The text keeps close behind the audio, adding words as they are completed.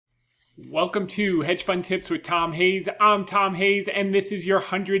Welcome to Hedge Fund Tips with Tom Hayes. I'm Tom Hayes, and this is your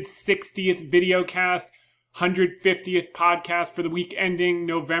 160th video cast, 150th podcast for the week ending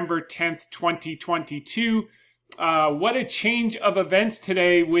November 10th, 2022. What a change of events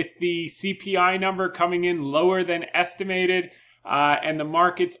today with the CPI number coming in lower than estimated, and the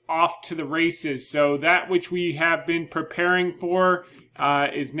market's off to the races. So that which we have been preparing for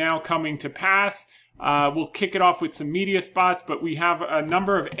is now coming to pass. We'll kick it off with some media spots, but we have a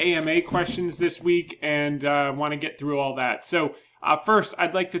number of AMA questions this week and want to get through all that. So first,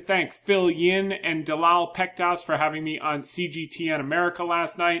 I'd like to thank Phil Yin and Dalal Pektas for having me on CGTN America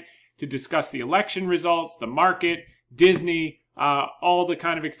last night to discuss the election results, the market, Disney, all the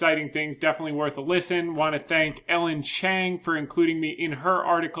kind of exciting things. Definitely worth a listen. Want to thank Ellen Chang for including me in her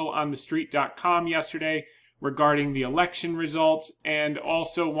article on TheStreet.com yesterday regarding the election results, and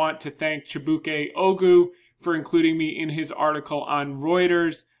also want to thank Chibuke Ogu for including me in his article on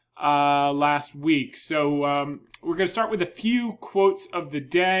Reuters last week. So we're going to start with a few quotes of the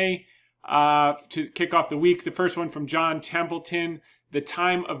day to kick off the week. The first one from John Templeton: "The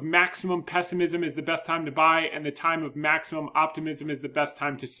time of maximum pessimism is the best time to buy, and the time of maximum optimism is the best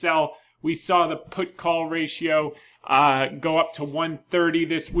time to sell." We saw the put-call ratio go up to 130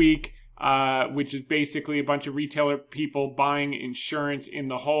 this week. Which is basically a bunch of retailer people buying insurance in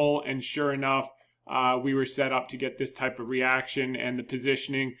the hole. And sure enough, we were set up to get this type of reaction and the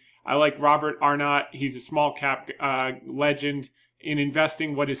positioning. I like Robert Arnott. He's a small cap legend. In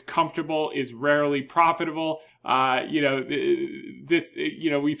investing, what is comfortable is rarely profitable. We've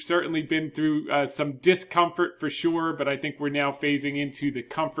certainly been through some discomfort for sure, but I think we're now phasing into the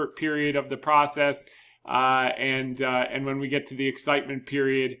comfort period of the process. And when we get to the excitement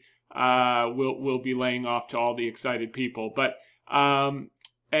period, we'll be laying off to all the excited people. But and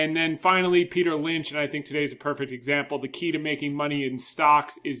then finally, Peter Lynch, and I think today's a perfect example: "The key to making money in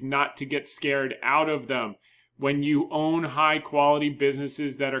stocks is not to get scared out of them. When you own high quality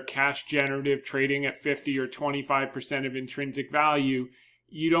businesses that are cash generative, trading at 50 or 25% of intrinsic value,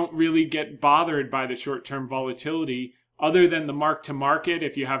 you don't really get bothered by the short-term volatility, other than the mark to market.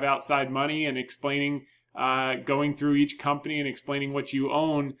 If you have outside money and explaining, going through each company and explaining what you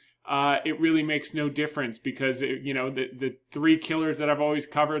own, it really makes no difference, because the three killers that I've always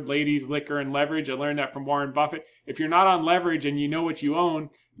covered: ladies, liquor, and leverage. I learned that from Warren Buffett. If you're not on leverage and you know what you own,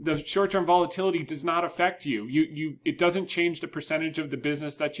 the short-term volatility does not affect you. It doesn't change the percentage of the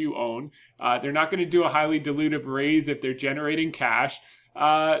business that you own. They're not going to do a highly dilutive raise if they're generating cash.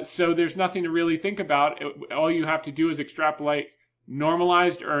 So there's nothing to really think about. All you have to do is extrapolate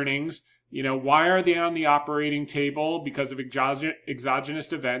normalized earnings. Why are they on the operating table? Because of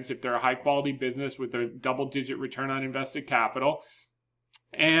exogenous events, if they're a high-quality business with a double-digit return on invested capital.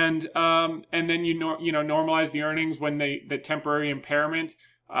 And then normalize the earnings when the temporary impairment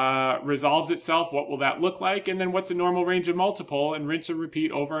resolves itself. What will that look like? And then what's a normal range of multiple? And rinse and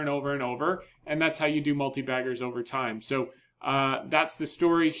repeat over and over and over. And that's how you do multi-baggers over time. So that's the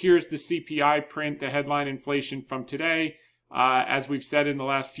story. Here's the CPI print, the headline inflation from today. As we've said in the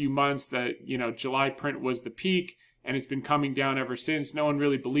last few months, that July print was the peak, and it's been coming down ever since. No one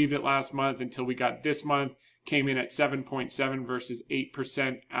really believed it last month until we got this month. Came in at 7.7 versus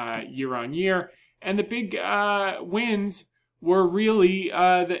 8% year on year. And the big wins were really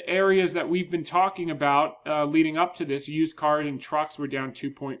the areas that we've been talking about leading up to this. Used cars and trucks were down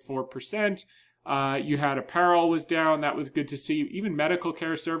 2.4%. You had apparel was down. That was good to see. Even medical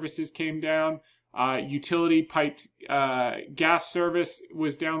care services came down. Utility piped gas service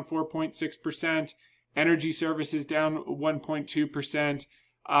was down 4.6%. Energy services down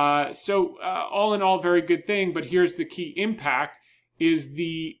 1.2%. So all in all, very good thing. But here's the key impact: is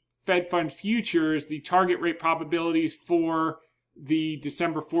the Fed Fund futures, the target rate probabilities for the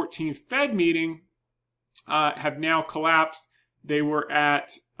December 14th Fed meeting have now collapsed. They were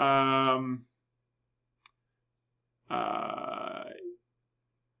at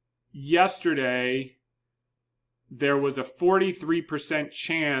yesterday, there was a 43%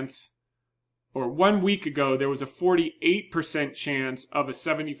 chance, or 1 week ago, there was a 48% chance of a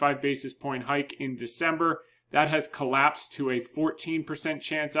 75 basis point hike in December. That has collapsed to a 14%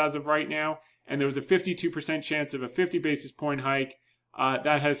 chance as of right now. And there was a 52% chance of a 50 basis point hike.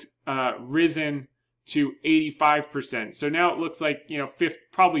 That has risen to 85%. So now it looks like,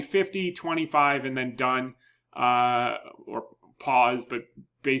 probably 50, 25, and then done, or pause, but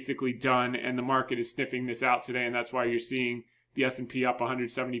basically done. And the market is sniffing this out today, and that's why you're seeing the S&P up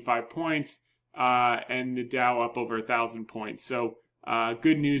 175 points and the Dow up over 1,000 points. So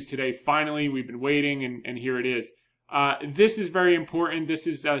good news today. Finally, we've been waiting, and here it is. This is very important. This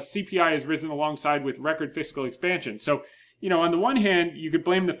is CPI has risen alongside with record fiscal expansion. So on the one hand, you could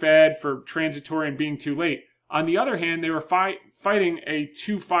blame the Fed for transitory and being too late. On the other hand, they were fighting a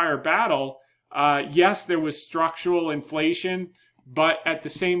two-fire battle. Yes, there was structural inflation, but at the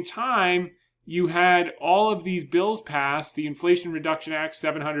same time, you had all of these bills passed. The Inflation Reduction Act,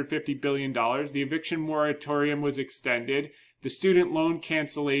 $750 billion. The eviction moratorium was extended. The student loan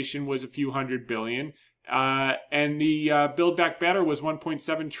cancellation was a few $100 billion. And the Build Back Better was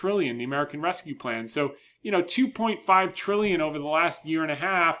 $1.7 trillion, the American Rescue Plan. So, $2.5 trillion over the last year and a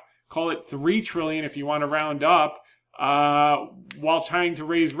half, call it $3 trillion if you want to round up, while trying to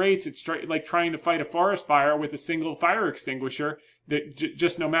raise rates. It's like trying to fight a forest fire with a single fire extinguisher. That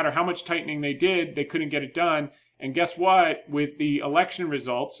just no matter how much tightening they did, they couldn't get it done. And guess what? With the election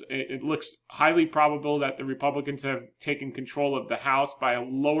results, it looks highly probable that the Republicans have taken control of the House by a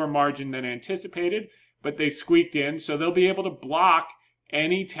lower margin than anticipated, but they squeaked in, so they'll be able to block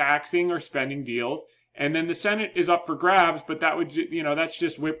any taxing or spending deals. And then the Senate is up for grabs, but that would, that's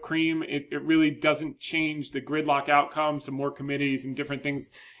just whipped cream. It really doesn't change the gridlock outcome. Some more committees and different things.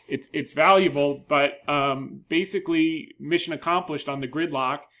 It's valuable, but basically mission accomplished on the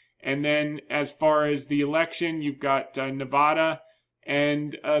gridlock. And then as far as the election, you've got Nevada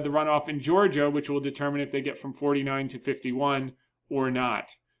and the runoff in Georgia, which will determine if they get from 49 to 51 or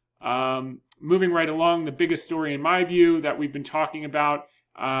not. Moving right along, the biggest story in my view that we've been talking about,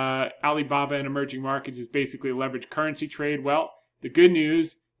 Alibaba and emerging markets, is basically a leveraged currency trade. Well, the good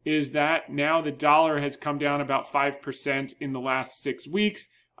news is that now the dollar has come down about 5% in the last 6 weeks,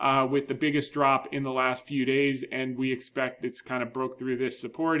 with the biggest drop in the last few days, and we expect it's kind of broke through this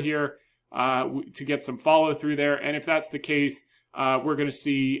support here to get some follow through there. And if that's the case, we're going to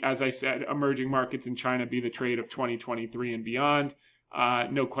see, as I said, emerging markets in China be the trade of 2023 and beyond.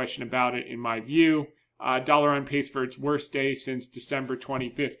 No question about it, in my view. Dollar on pace for its worst day since December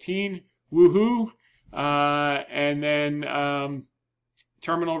 2015. Woohoo! And then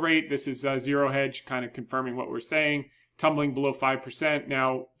terminal rate, this is zero hedge, kind of confirming what we're saying. Tumbling below 5%,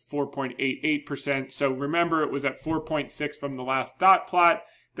 now 4.88%. So remember, it was at 4.6 from the last dot plot.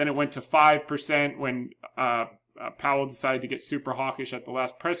 Then it went to 5% when Powell decided to get super hawkish at the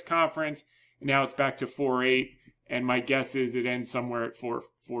last press conference. And now it's back to 4.8. And my guess is it ends somewhere at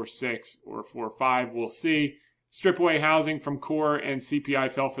 4.6 or 4.5. We'll see. Strip away housing from core and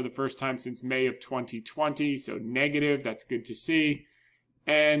CPI fell for the first time since May of 2020. So negative. That's good to see.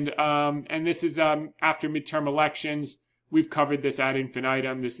 And this is after midterm elections. We've covered this ad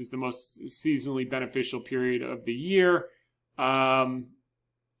infinitum. This is the most seasonally beneficial period of the year.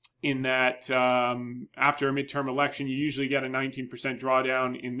 In that after a midterm election, you usually get a 19%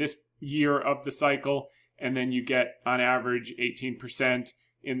 drawdown in this year of the cycle. And then you get, on average, 18%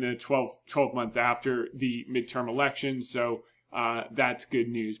 in the 12 months after the midterm election. So that's good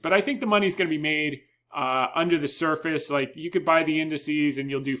news. But I think the money's going to be made under the surface. Like, you could buy the indices and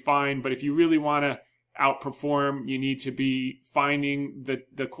you'll do fine. But if you really want to outperform, you need to be finding the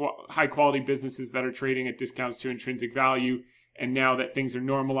high-quality businesses that are trading at discounts to intrinsic value. And now that things are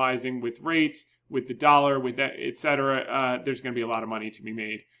normalizing with rates, with the dollar, with that, et cetera, there's going to be a lot of money to be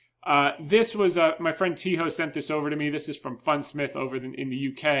made. This was, my friend Tiho sent this over to me. This is from Fundsmith over in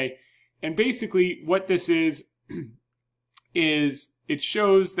the UK. And basically what this is it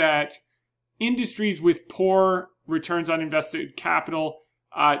shows that industries with poor returns on invested capital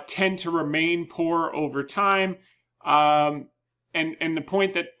tend to remain poor over time. And the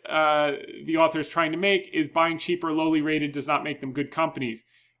point that the author is trying to make is buying cheaper, lowly rated does not make them good companies.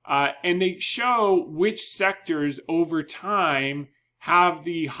 And they show which sectors over time have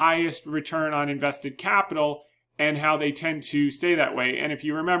the highest return on invested capital and how they tend to stay that way. And if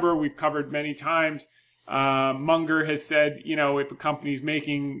you remember, we've covered many times, Munger has said, if a company's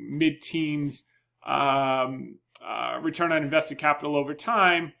making mid-teens return on invested capital over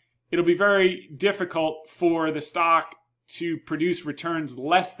time, it'll be very difficult for the stock to produce returns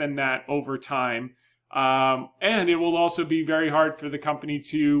less than that over time. And it will also be very hard for the company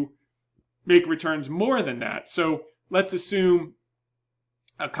to make returns more than that. So let's assume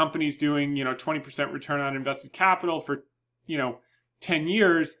a company's doing, 20% return on invested capital for, 10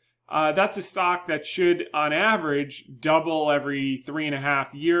 years. That's a stock that should, on average, double every 3.5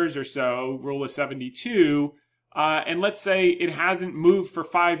 years or so, rule of 72. And let's say it hasn't moved for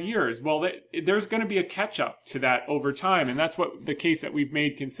 5 years. Well, there's going to be a catch up to that over time. And that's what the case that we've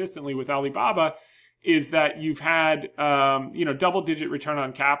made consistently with Alibaba is that you've had, double-digit return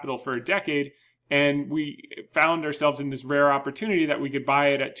on capital for a decade. And we found ourselves in this rare opportunity that we could buy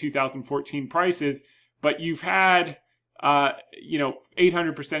it at 2014 prices. But you've had,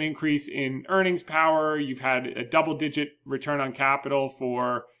 800% increase in earnings power. You've had a double-digit return on capital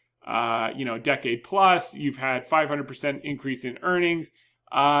for decade plus. You've had 500% increase in earnings.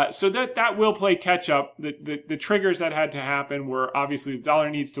 So that will play catch up. The triggers that had to happen were obviously the dollar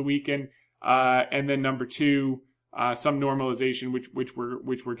needs to weaken, and then number two, some normalization,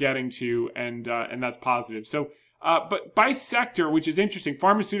 which we're getting to, and that's positive. So, but by sector, which is interesting,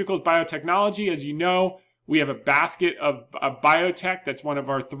 pharmaceuticals, biotechnology, as you know, we have a basket of biotech. That's one of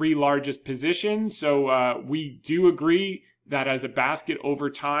our three largest positions. So we do agree that as a basket over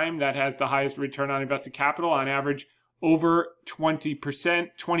time, that has the highest return on invested capital on average, over 20%,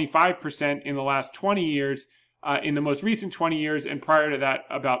 25% in the last 20 years, in the most recent 20 years, and prior to that,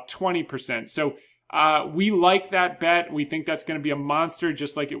 about 20%. So we like that bet. We think that's going to be a monster,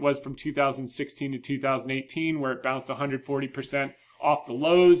 just like it was from 2016 to 2018, where it bounced 140% off the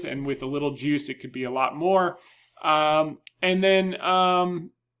lows, and with a little juice, it could be a lot more. And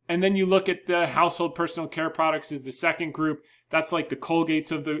then you look at the household personal care products as the second group. That's like the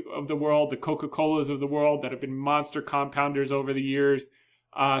Colgates of the world, the Coca-Colas of the world that have been monster compounders over the years.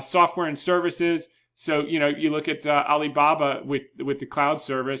 Software and services. So, you look at Alibaba with the cloud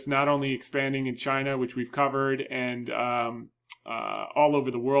service, not only expanding in China, which we've covered, and all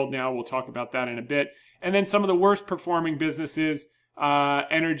over the world now. We'll talk about that in a bit. And then some of the worst performing businesses,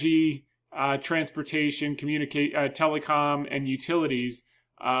 energy, transportation, telecom, and utilities.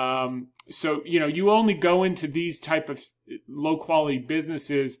 So, you only go into these type of low quality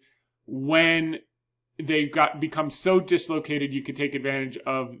businesses when they've become so dislocated you can take advantage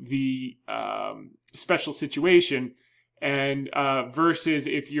of the special situation, and versus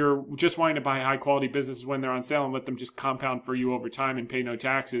if you're just wanting to buy high quality businesses when they're on sale and let them just compound for you over time and pay no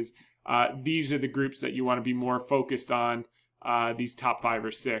taxes. These are the groups that you want to be more focused on, these top 5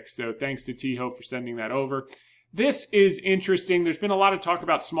 or 6. So thanks to Tiho for sending that over. This is interesting. There's been a lot of talk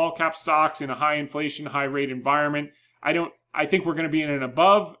about small cap stocks in a high inflation, high rate environment. I think we're going to be in an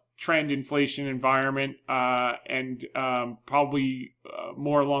above trend inflation environment, and probably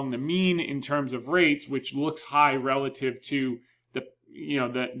more along the mean in terms of rates, which looks high relative to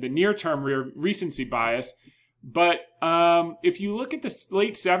the near term recency bias. But if you look at the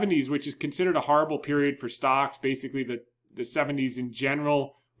late 70s, which is considered a horrible period for stocks, basically the 70s in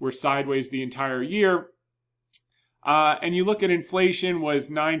general were sideways the entire year. And you look at inflation was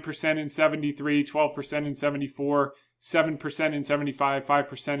 9% in 73, 12% in 74, 7% in 75,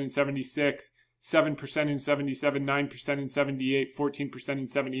 5% in 76, 7% in 77, 9% in 78, 14% in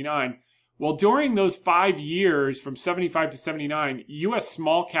 79. Well, during those 5 years from 75 to 79, U.S.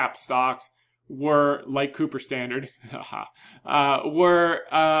 small cap stocks were, like Cooper Standard, were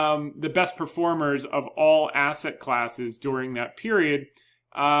the best performers of all asset classes during that period.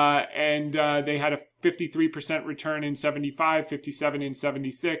 And they had a 53% return in 75, 57 in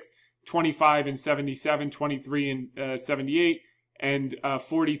 76, 25 in 77, 23 in 78, and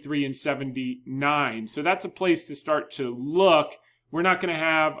 43 in 79. So that's a place to start to look. We're not going to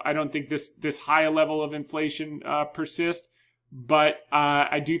have, I don't think this high level of inflation persist, but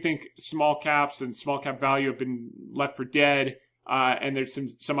I do think small caps and small cap value have been left for dead. And there's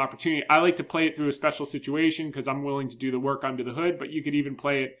some opportunity. I like to play it through a special situation because I'm willing to do the work under the hood, but you could even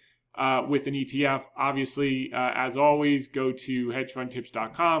play it with an ETF. Obviously, as always, go to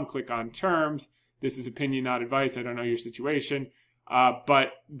hedgefundtips.com, click on terms. This is opinion, not advice. I don't know your situation.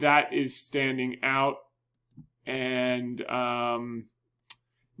 But that is standing out. And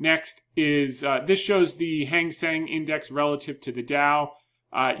next is, this shows the Hang Seng Index relative to the Dow.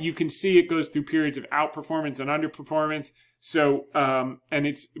 You can see it goes through periods of outperformance and underperformance. So, and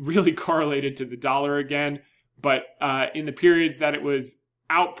it's really correlated to the dollar again. But in the periods that it was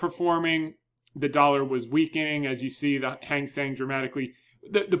outperforming, the dollar was weakening, as you see the Hang Seng dramatically.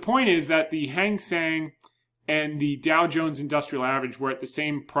 The point is that the Hang Seng and the Dow Jones Industrial Average were at the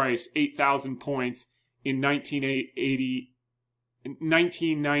same price, 8,000 points, in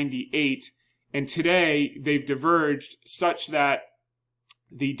 1998. And today, they've diverged such that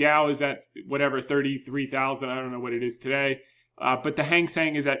the Dow is at whatever, 33,000. I don't know what it is today. But the Hang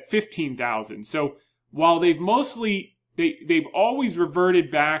Seng is at 15,000. So while they've always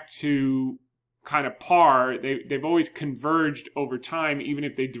reverted back to kind of par, they've always converged over time, even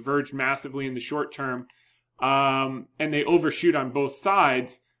if they diverged massively in the short term, and they overshoot on both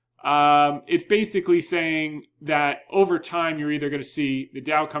sides. It's basically saying that over time, you're either going to see the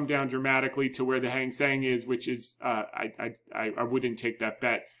Dow come down dramatically to where the Hang Seng is, which is, I wouldn't take that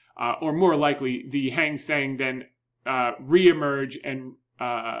bet, or more likely the Hang Seng then reemerge and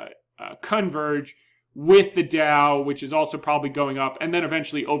converge with the Dow, which is also probably going up, and then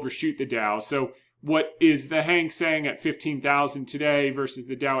eventually overshoot the Dow. So what is the Hang Seng at 15,000 today versus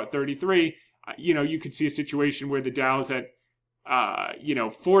the Dow at 33? You could see a situation where the Dow's at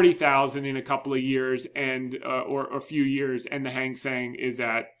 40,000 in a couple of years and or a few years, and the Hang Seng is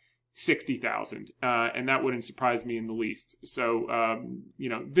at 60,000, and that wouldn't surprise me in the least. So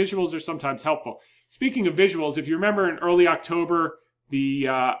visuals are sometimes helpful. Speaking of visuals, if you remember in early October, the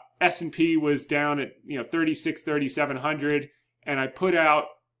S&P was down at 3,700, and I put out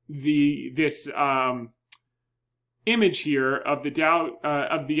this image here of the Dow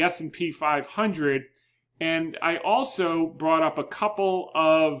of the S&P 500. And I also brought up a couple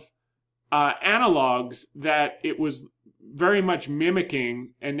of analogs that it was very much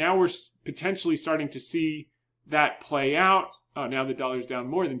mimicking, and now we're potentially starting to see that play out. Oh, now the dollar's down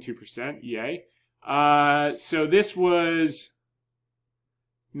more than 2%. Yay. So this was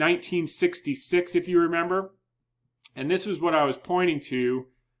 1966, if you remember. And this was what I was pointing to,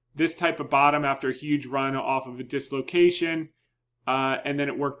 this type of bottom after a huge run off of a dislocation, and then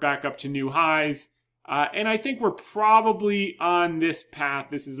it worked back up to new highs. And I think we're probably on this path.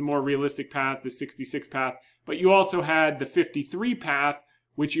 This is a more realistic path, the 66 path. But you also had the 53 path,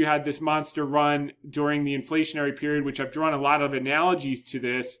 which you had this monster run during the inflationary period, which I've drawn a lot of analogies to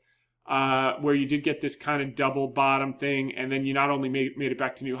this, where you did get this kind of double bottom thing, and then you not only made it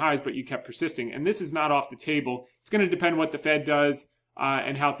back to new highs, but you kept persisting. And this is not off the table. It's going to depend what the Fed does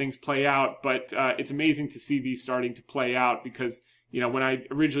and how things play out. But it's amazing to see these starting to play out because when I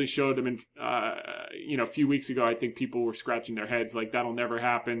originally showed them a few weeks ago, I think people were scratching their heads like, that'll never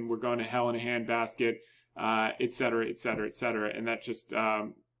happen. We're going to hell in a handbasket, et cetera, et cetera, et cetera. And that just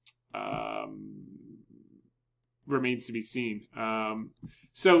remains to be seen.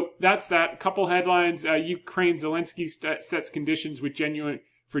 So that's that. A couple headlines. Ukraine, Zelensky sets conditions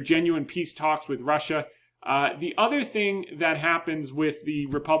for genuine peace talks with Russia. The other thing that happens with the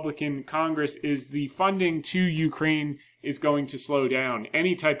Republican Congress is the funding to Ukraine is going to slow down.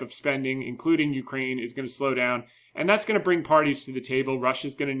 Any type of spending, including Ukraine, is going to slow down. And that's going to bring parties to the table.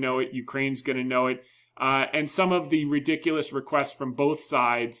 Russia's going to know it. Ukraine's going to know it. And some of the ridiculous requests from both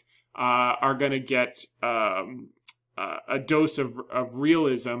sides are going to get a dose of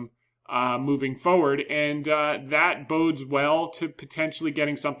realism moving forward. And that bodes well to potentially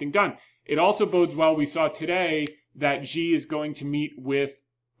getting something done. It also bodes well. We saw today that Xi is going to meet with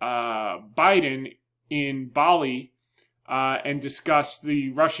Biden in Bali and discuss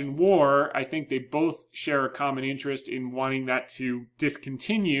the Russian war. I think they both share a common interest in wanting that to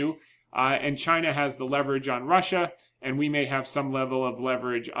discontinue. And China has the leverage on Russia, and we may have some level of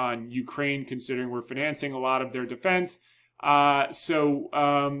leverage on Ukraine, considering we're financing a lot of their defense. If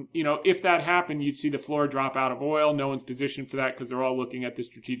that happened, you'd see the floor drop out of oil. No one's positioned for that because they're all looking at the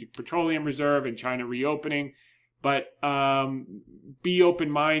Strategic Petroleum Reserve and China reopening. But be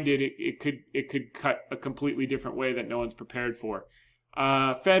open-minded. It could cut a completely different way that no one's prepared for.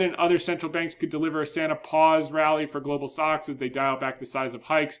 Fed and other central banks could deliver a Santa pause rally for global stocks as they dial back the size of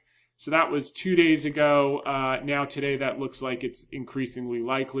hikes. So that was 2 days ago. Now today that looks like it's increasingly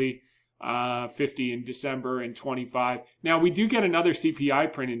likely. 50 in December and 25. Now we do get another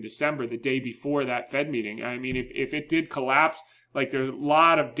CPI print in December, the day before that Fed meeting. I mean, if it did collapse, like there's a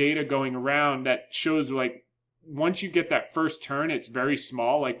lot of data going around that shows like once you get that first turn, it's very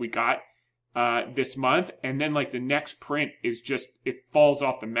small, like we got this month, and then like the next print is just, it falls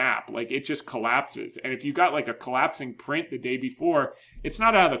off the map, like it just collapses. And if you got like a collapsing print the day before, it's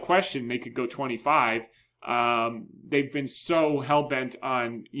not out of the question they could go 25. They've been so hell-bent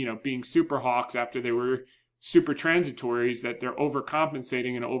on, being super hawks after they were super transitories that they're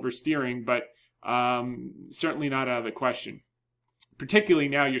overcompensating and oversteering, but certainly not out of the question. Particularly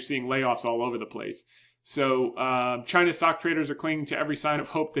now you're seeing layoffs all over the place. So China stock traders are clinging to every sign of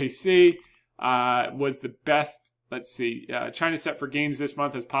hope they see. Was the best, let's see, China set for gains this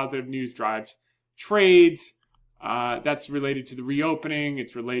month as positive news drives trades. That's related to the reopening.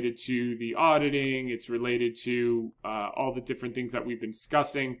 It's related to the auditing. It's related to all the different things that we've been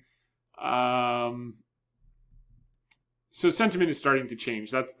discussing. So sentiment is starting to change.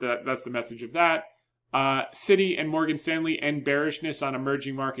 That's the message of that. Citi and Morgan Stanley end bearishness on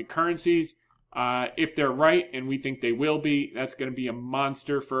emerging market currencies. If they're right, and we think they will be, that's going to be a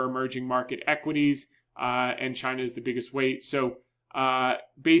monster for emerging market equities. And China is the biggest weight. So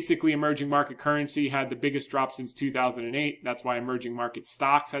basically, emerging market currency had the biggest drop since 2008. That's why emerging market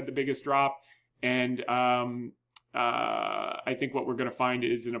stocks had the biggest drop. And I think what we're going to find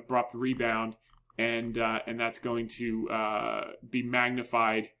is an abrupt rebound, and that's going to be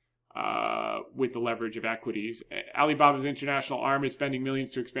magnified with the leverage of equities. Alibaba's international arm is spending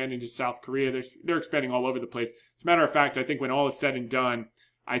millions to expand into South Korea. They're expanding all over the place. As a matter of fact, I think when all is said and done,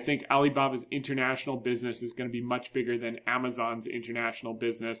 I think Alibaba's international business is going to be much bigger than Amazon's international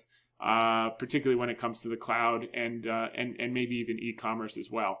business. particularly when it comes to the cloud and maybe even e-commerce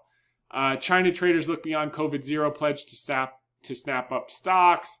as well. China traders look beyond COVID zero pledge to snap up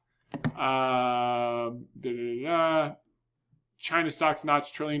stocks. China stocks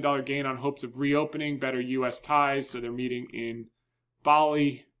notch $1 trillion gain on hopes of reopening, better U.S. ties. So they're meeting in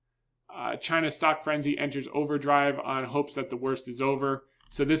Bali. China stock frenzy enters overdrive on hopes that the worst is over.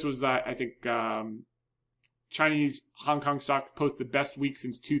 So this was, I think, Chinese Hong Kong stocks post the best week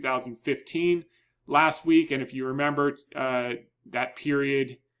since 2015 last week. And if you remember, that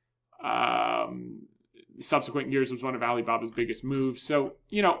period, subsequent years was one of Alibaba's biggest moves. So,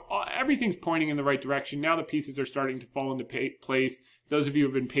 everything's pointing in the right direction. Now the pieces are starting to fall into place. Those of you who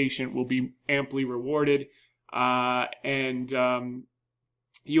have been patient will be amply rewarded.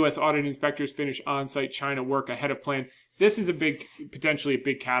 U.S. audit inspectors finish on-site China work ahead of plan. This is potentially a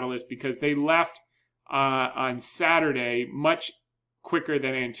big catalyst because they left on Saturday much quicker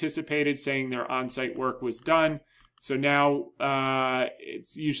than anticipated, saying their on-site work was done. So now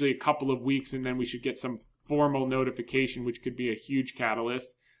it's usually a couple of weeks, and then we should get some formal notification, which could be a huge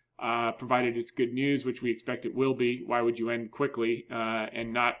catalyst, provided it's good news, which we expect it will be. Why would you end quickly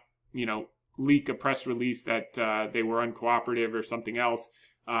and not, leak a press release that they were uncooperative or something else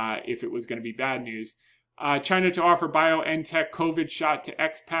if it was going to be bad news? China to offer BioNTech COVID shot to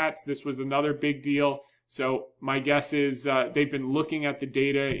expats. This was another big deal. So my guess is they've been looking at the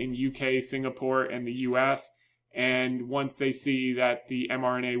data in UK, Singapore, and the US. And once they see that the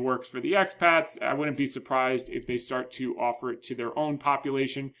mRNA works for the expats, I wouldn't be surprised if they start to offer it to their own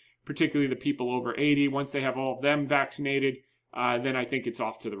population, particularly the people over 80. Once they have all of them vaccinated, then I think it's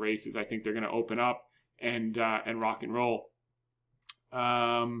off to the races. I think they're going to open up and rock and roll.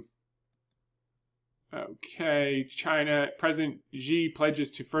 Okay, China. President Xi pledges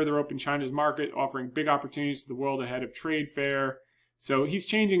to further open China's market, offering big opportunities to the world ahead of trade fair. So he's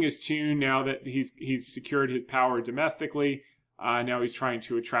changing his tune now that he's secured his power domestically. Now he's trying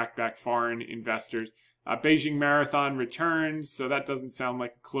to attract back foreign investors. Beijing Marathon returns, so that doesn't sound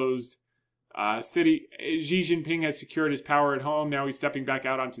like a closed city. Xi Jinping has secured his power at home. Now he's stepping back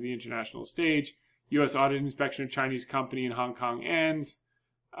out onto the international stage. U.S. audit inspection of Chinese company in Hong Kong ends.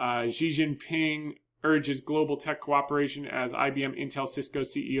 Xi Jinping urges global tech cooperation as IBM, Intel, Cisco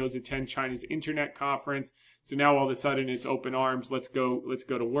CEOs attend China's internet conference. So now all of a sudden it's open arms. Let's go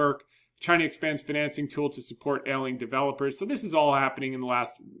to work. China expands financing tool to support ailing developers. So this is all happening in the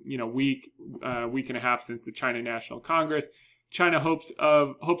last week and a half since the China National Congress. China hopes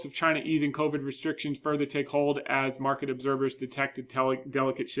of China easing COVID restrictions further take hold as market observers detect a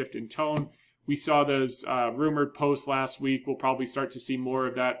delicate shift in tone. We saw those rumored posts last week. We'll probably start to see more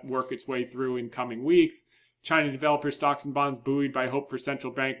of that work its way through in coming weeks. China developer stocks and bonds buoyed by hope for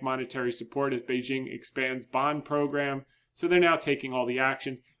central bank monetary support as Beijing expands bond program. So they're now taking all the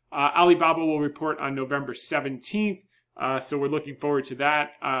actions. Alibaba will report on November 17th. So we're looking forward to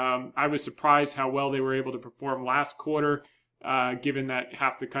that. I was surprised how well they were able to perform last quarter, given that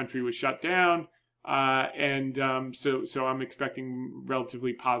half the country was shut down. So I'm expecting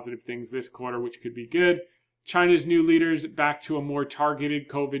relatively positive things this quarter, which could be good. China's new leaders back to a more targeted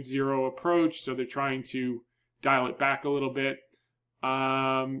COVID zero approach. So they're trying to dial it back a little bit.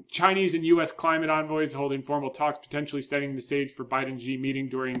 Chinese and U.S. climate envoys hold informal talks, potentially setting the stage for Biden-Xi meeting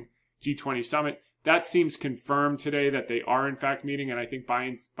during G20 summit. That seems confirmed today that they are in fact meeting, and I think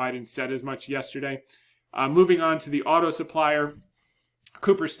Biden said as much yesterday. Moving on to the auto supplier,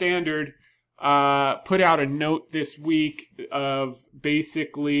 Cooper Standard put out a note this week of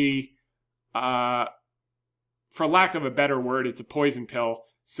basically, for lack of a better word, it's a poison pill,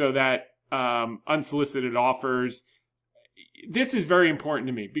 so that unsolicited offers. This is very important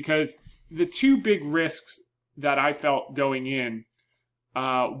to me because the two big risks that I felt going in,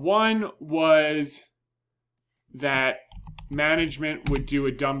 one was that management would do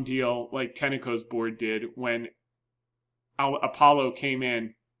a dumb deal like Tenneco's board did when Apollo came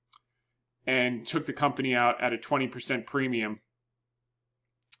in and took the company out at a 20% premium.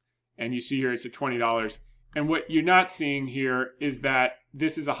 And you see here it's at $20. And what you're not seeing here is that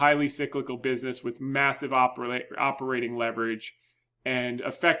this is a highly cyclical business with massive operating leverage. And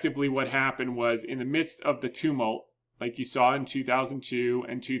effectively what happened was in the midst of the tumult, like you saw in 2002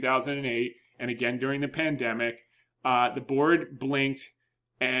 and 2008, and again during the pandemic, the board blinked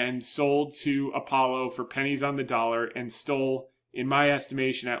and sold to Apollo for pennies on the dollar and stole, in my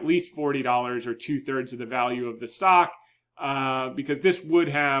estimation, at least $40 or 2/3 of the value of the stock. Because this would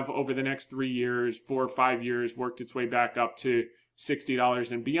have, over the next 3 years, 4 or 5 years, worked its way back up to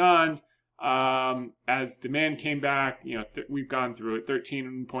 $60 and beyond. As demand came back, we've gone through it,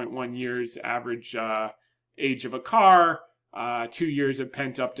 13.1 years average age of a car. 2 years of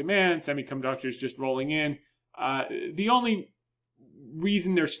pent-up demand, semiconductors just rolling in. The only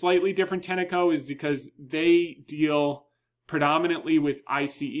reason they're slightly different, Tenneco, is because they deal predominantly with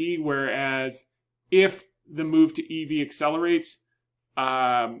ICE, whereas if the move to EV accelerates,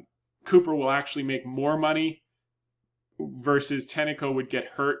 Cooper will actually make more money versus Tenneco would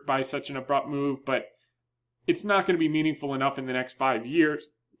get hurt by such an abrupt move, but it's not going to be meaningful enough in the next 5 years.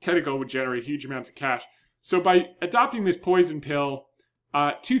 Tenneco would generate huge amounts of cash. So by adopting this poison pill,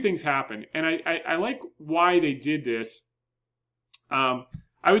 two things happen. And I like why they did this.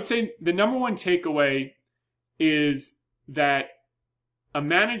 I would say the number one takeaway is that a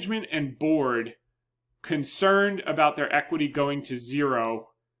management and board concerned about their equity going to zero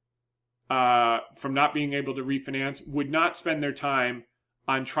from not being able to refinance would not spend their time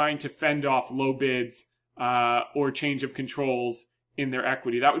on trying to fend off low bids or change of controls in their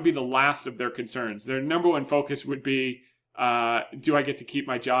equity. That would be the last of their concerns. Their number one focus would be, do I get to keep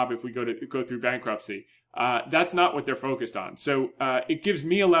my job if we go through bankruptcy? That's not what they're focused on. So it gives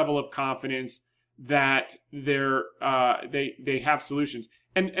me a level of confidence that they have solutions.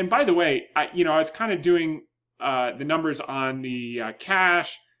 And by the way, I was kind of doing the numbers on the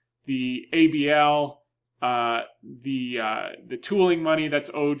cash, the ABL, the tooling money that's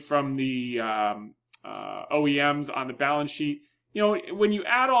owed from the OEMs on the balance sheet. When you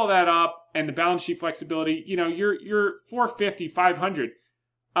add all that up and the balance sheet flexibility, you're 450, 500.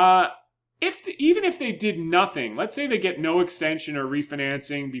 Even if they did nothing, let's say they get no extension or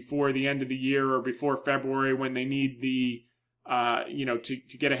refinancing before the end of the year or before February when they need the,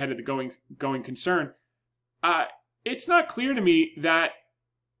 to get ahead of the going concern. It's not clear to me that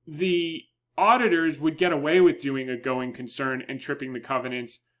the auditors would get away with doing a going concern and tripping the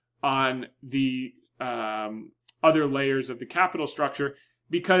covenants on the other layers of the capital structure,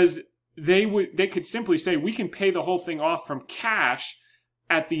 because they could simply say, we can pay the whole thing off from cash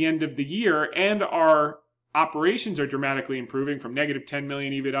at the end of the year, and our operations are dramatically improving from negative 10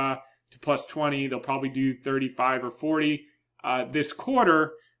 million EBITDA to plus 20. They'll probably do 35 or 40 this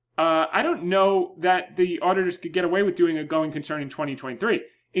quarter. I don't know that the auditors could get away with doing a going concern in 2023.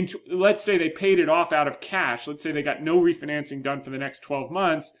 Let's say they paid it off out of cash. Let's say they got no refinancing done for the next 12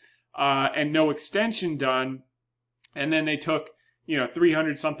 months and no extension done. And then they took,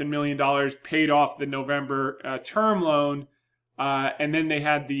 $300 something million, paid off the November term loan. And then they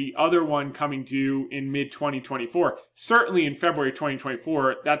had the other one coming due in mid 2024. Certainly in February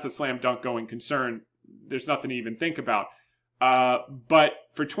 2024, that's a slam dunk going concern. There's nothing to even think about. But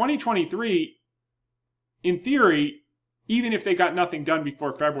for 2023, in theory, even if they got nothing done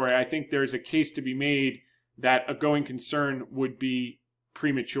before February, I think there's a case to be made that a going concern would be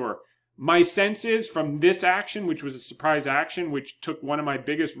premature. My sense is from this action, which was a surprise action, which took one of my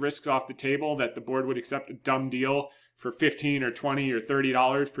biggest risks off the table, that the board would accept a dumb deal for $15 or $20 or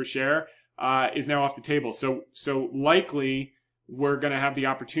 $30 per share, is now off the table. So likely we're going to have the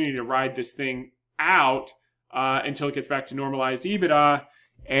opportunity to ride this thing out until it gets back to normalized EBITDA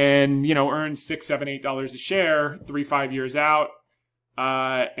and, earn $6, $7, $8 a share 3-5 years out,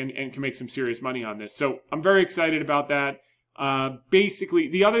 and can make some serious money on this. So I'm very excited about that. Basically,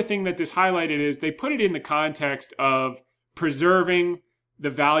 the other thing that this highlighted is they put it in the context of preserving the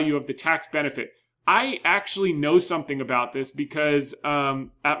value of the tax benefit. I actually know something about this because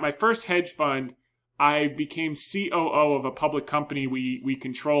at my first hedge fund, I became COO of a public company we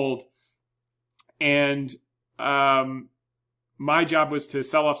controlled, and my job was to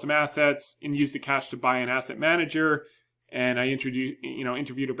sell off some assets and use the cash to buy an asset manager. And I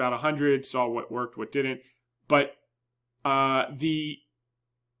interviewed about 100, saw what worked, what didn't. But the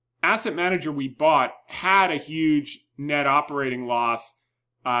asset manager we bought had a huge net operating loss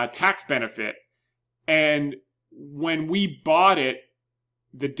tax benefit. And when we bought it,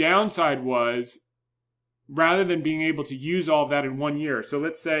 the downside was, rather than being able to use all of that in 1 year. So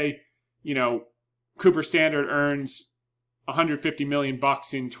let's say, Cooper Standard earns $150 million in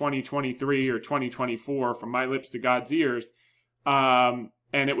 2023 or 2024, from my lips to God's ears, and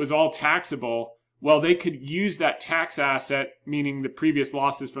it was all taxable. Well, they could use that tax asset, meaning the previous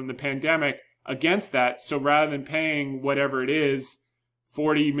losses from the pandemic, against that. So rather than paying whatever it is,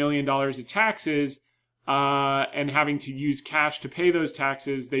 $40 million of taxes, and having to use cash to pay those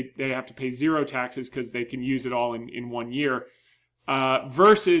taxes, they have to pay zero taxes because they can use it all in 1 year.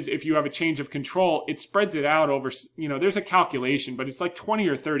 Versus if you have a change of control, it spreads it out over, there's a calculation, but it's like 20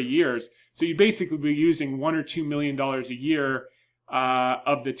 or 30 years. So you basically be using $1 or $2 million a year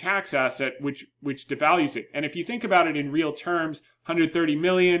of the tax asset, which devalues it. And if you think about it in real terms, 130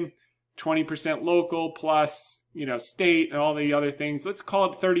 million, 20% local plus, state and all the other things, let's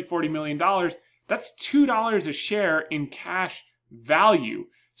call it $30, $40 million. That's $2 a share in cash value.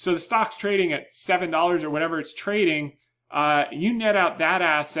 So the stock's trading at $7 or whatever it's trading. You net out that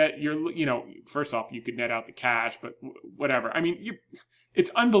asset. First off, you could net out the cash, but whatever. I mean,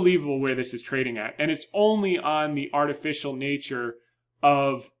 it's unbelievable where this is trading at. And it's only on the artificial nature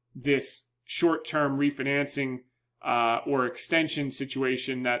of this short-term refinancing or extension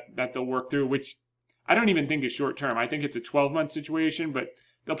situation that they'll work through, which I don't even think is short-term. I think it's a 12-month situation, but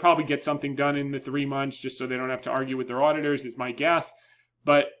they'll probably get something done in the 3 months just so they don't have to argue with their auditors, is my guess.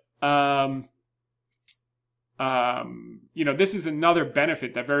 But, this is another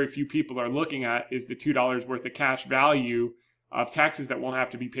benefit that very few people are looking at, is the $2 worth of cash value of taxes that won't have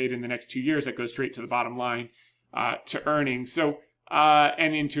to be paid in the next 2 years that goes straight to the bottom line to earnings. So,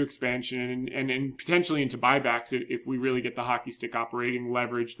 and into expansion and potentially into buybacks if we really get the hockey stick operating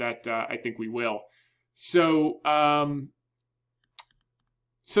leverage that I think we will. So,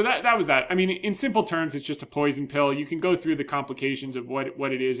 so that was that. I mean, in simple terms, it's just a poison pill. You can go through the complications of what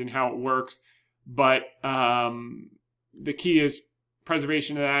it is and how it works, but the key is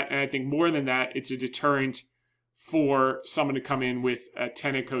preservation of that. And I think more than that, it's a deterrent for someone to come in with a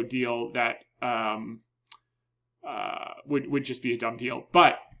Tenneco deal that would just be a dumb deal.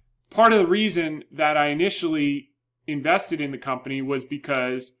 But part of the reason that I initially invested in the company was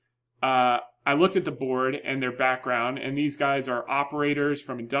because I looked at the board and their background, and these guys are operators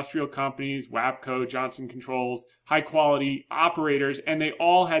from industrial companies, WABCO, Johnson Controls, high quality operators, and they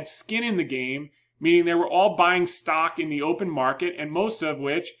all had skin in the game, meaning they were all buying stock in the open market, and most of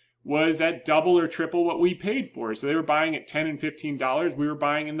which was at double or triple what we paid for. So they were buying at $10 and $15. We were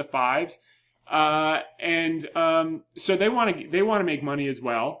buying in the $5s. So they want to make money as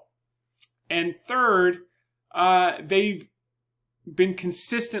well. And third, they've been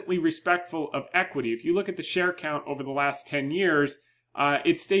consistently respectful of equity. If you look at the share count over the last 10 years,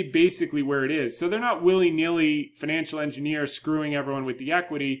 it stayed basically where it is. So they're not willy-nilly financial engineers screwing everyone with the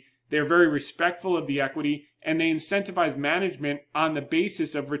equity. They're very respectful of the equity, and they incentivize management on the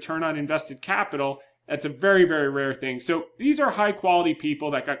basis of return on invested capital. That's a very, very rare thing. So these are high-quality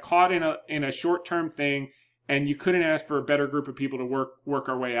people that got caught in a short-term thing, and you couldn't ask for a better group of people to work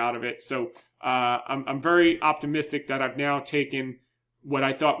our way out of it. So I'm very optimistic that I've now taken what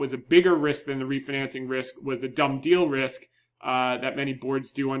I thought was a bigger risk than the refinancing risk, was a dumb deal risk that many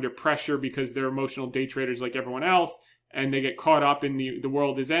boards do under pressure because they're emotional day traders like everyone else, and they get caught up in the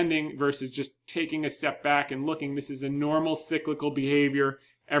world is ending, versus just taking a step back and looking. This is a normal cyclical behavior.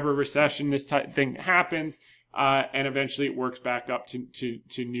 Every recession, this type thing happens, and eventually it works back up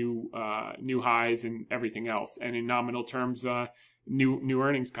to new highs and everything else, and in nominal terms, new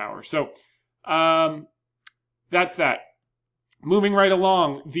earnings power. So that's that. Moving right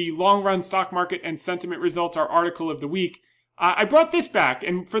along, the long run stock market and sentiment results, our article of the week. I brought this back,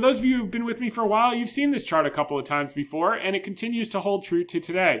 and for those of you who've been with me for a while, you've seen this chart a couple of times before, and it continues to hold true to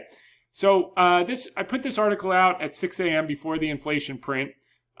today. So I put this article out at 6 a.m. before the inflation print,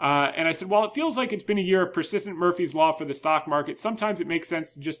 and I said, well, it feels like it's been a year of persistent Murphy's Law for the stock market. Sometimes it makes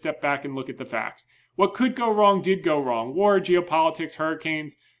sense to just step back and look at the facts. What could go wrong did go wrong. War, geopolitics,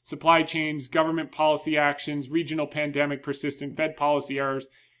 hurricanes, supply chains, government policy actions, regional pandemic, persistent Fed policy errors.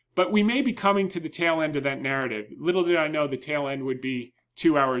 But we may be coming to the tail end of that narrative. Little did I know the tail end would be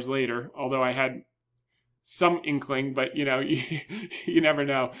 2 hours later, although I had some inkling, but you never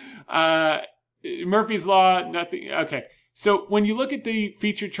know. Murphy's Law, nothing. Okay. So when you look at the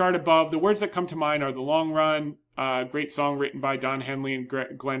featured chart above, the words that come to mind are The Long Run, great song written by Don Henley and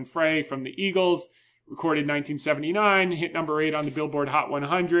Glenn Frey from the Eagles, recorded 1979, hit number 8 on the Billboard Hot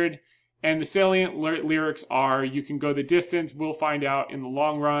 100. And the salient lyrics are, you can go the distance, we'll find out in the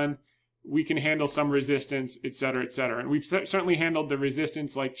long run, we can handle some resistance, etc., etc. And we've certainly handled the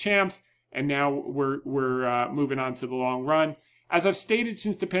resistance like champs, and now we're moving on to the long run. As I've stated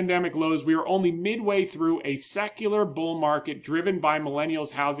since the pandemic lows, we are only midway through a secular bull market driven by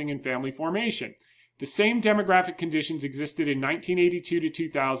millennials' housing and family formation. The same demographic conditions existed in 1982 to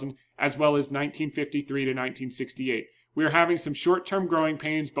 2000, as well as 1953 to 1968. We are having some short-term growing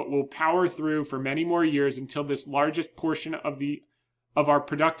pains, but we'll power through for many more years until this largest portion of our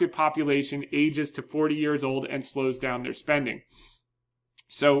productive population ages to 40 years old and slows down their spending.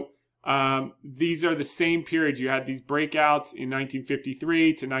 So these are the same periods. You had these breakouts in 1953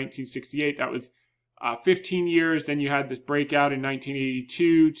 to 1968. That was 15 years. Then you had this breakout in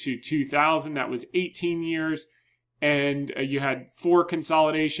 1982 to 2000. That was 18 years. And you had 4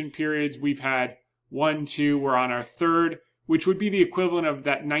 consolidation periods. We've had 1, 2, we're on our 3rd, which would be the equivalent of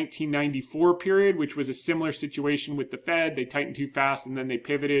that 1994 period, which was a similar situation with the Fed. They tightened too fast and then they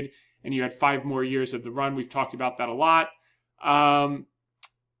pivoted, and you had 5 more years of the run. We've talked about that a lot.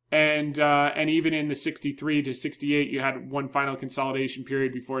 And even in the 63 to 68, you had one final consolidation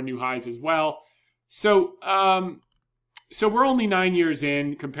period before new highs as well. So so we're only 9 years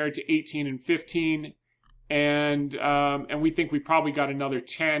in compared to 18 and 15. And we think we probably got another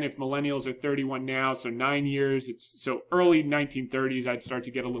 10 if millennials are 31 now. So 9 years. It's so early 1930s. I'd start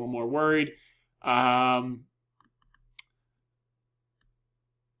to get a little more worried.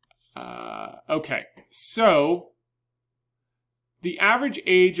 Okay, so the average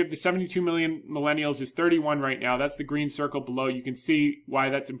age of the 72 million millennials is 31 right now. That's the green circle below. You can see why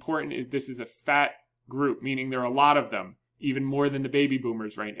that's important. Is this is a fat group, meaning there are a lot of them, even more than the baby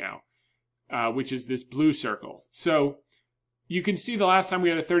boomers right now, which is this blue circle. So you can see the last time we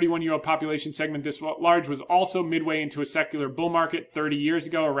had a 31-year-old population segment this large was also midway into a secular bull market 30 years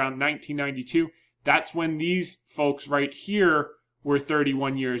ago, around 1992. That's when these folks right here were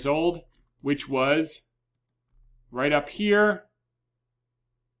 31 years old, which was right up here,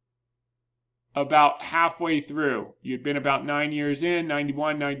 about halfway through. You'd been about 9 years in,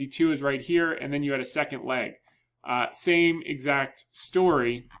 91, 92 is right here, and then you had a second leg. Same exact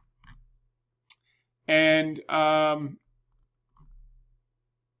story. And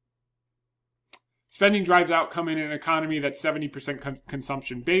spending drives outcome in an economy that's 70%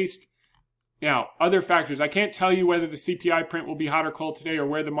 consumption-based. Now, other factors. I can't tell you whether the CPI print will be hot or cold today or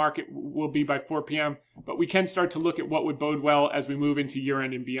where the market will be by 4 p.m., but we can start to look at what would bode well as we move into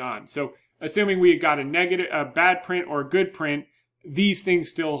year-end and beyond. So assuming we got a bad print or a good print, these things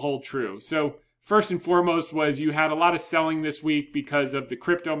still hold true. So first and foremost was you had a lot of selling this week because of the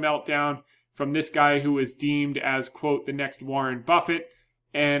crypto meltdown from this guy who was deemed as, quote, the next Warren Buffett.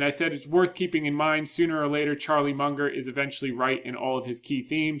 And I said it's worth keeping in mind sooner or later Charlie Munger is eventually right in all of his key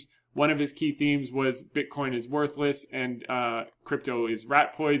themes. One of his key themes was Bitcoin is worthless and crypto is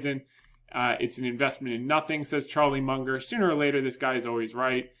rat poison. It's an investment in nothing, says Charlie Munger. Sooner or later, this guy is always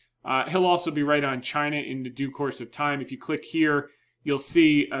right. He'll also be right on China in the due course of time. If you click here, you'll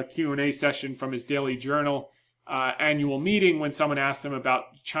see a Q&A session from his Daily Journal annual meeting when someone asks him about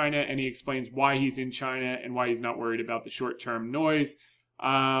China, and he explains why he's in China and why he's not worried about the short-term noise.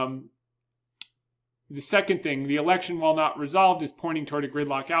 The second thing, the election, while not resolved, is pointing toward a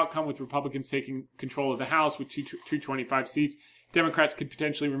gridlock outcome with Republicans taking control of the House with 225 seats. Democrats could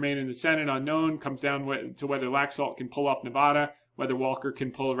potentially remain in the Senate, unknown. Comes down to whether Laxalt can pull off Nevada, whether Walker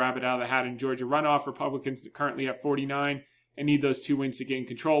can pull a rabbit out of the hat in Georgia runoff. Republicans currently have 49 and need those 2 wins to gain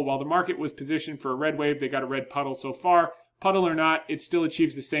control. While the market was positioned for a red wave, they got a red puddle so far. Puddle or not, it still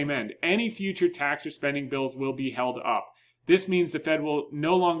achieves the same end. Any future tax or spending bills will be held up. This means the Fed will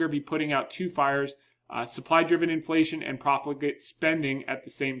no longer be putting out two fires, supply-driven inflation and profligate spending at the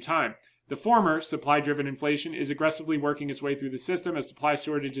same time. The former, supply-driven inflation, is aggressively working its way through the system as supply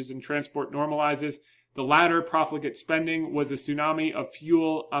shortages in transport normalizes. The latter, profligate spending, was a tsunami of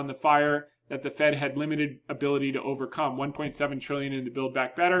fuel on the fire that the Fed had limited ability to overcome. $1.7 trillion in the Build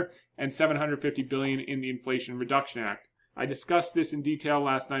Back Better and $750 billion in the Inflation Reduction Act. I discussed this in detail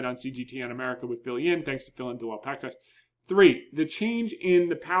last night on CGT on America with Phil Yin. Thanks to Phil and Delal Paktas. 3, the change in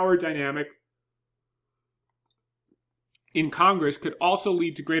the power dynamic in Congress could also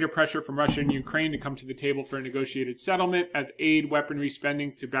lead to greater pressure from Russia and Ukraine to come to the table for a negotiated settlement, as aid weaponry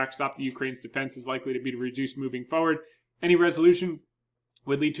spending to backstop the Ukraine's defense is likely to be reduced moving forward. Any resolution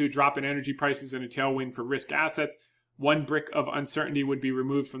would lead to a drop in energy prices and a tailwind for risk assets. One brick of uncertainty would be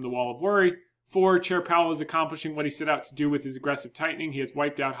removed from the wall of worry. 4, Chair Powell is accomplishing what he set out to do with his aggressive tightening. He has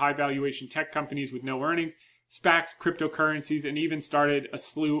wiped out high-valuation tech companies with no earnings, SPACs, cryptocurrencies, and even started a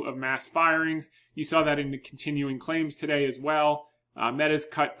slew of mass firings. You saw that in the continuing claims today as well. Meta's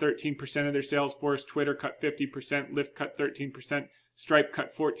cut 13% of their sales force. Twitter cut 50%. Lyft cut 13%. Stripe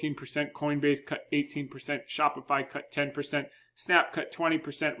cut 14%. Coinbase cut 18%. Shopify cut 10%. Snap cut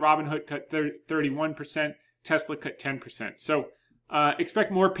 20%. Robinhood cut 31%. Tesla cut 10%. So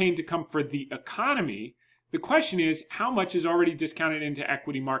expect more pain to come for the economy. The question is, how much is already discounted into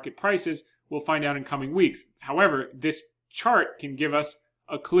equity market prices? We'll find out in coming weeks. However, this chart can give us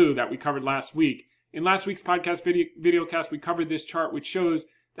a clue that we covered last week. In last week's podcast videocast, we covered this chart, which shows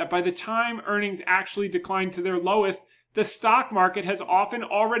that by the time earnings actually decline to their lowest, the stock market has often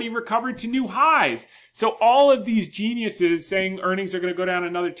already recovered to new highs. So all of these geniuses saying earnings are going to go down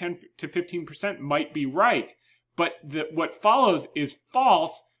another 10 to 15% might be right. But what follows is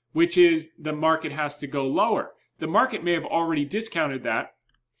false, which is the market has to go lower. The market may have already discounted that.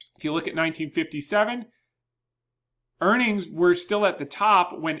 If you look at 1957, earnings were still at the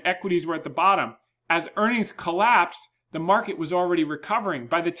top when equities were at the bottom. As earnings collapsed, the market was already recovering.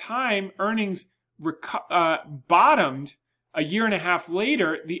 By the time earnings bottomed a year and a half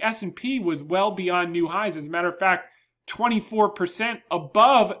later, the S&P was well beyond new highs. As a matter of fact, 24%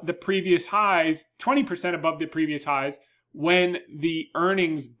 above the previous highs, 20% above the previous highs when the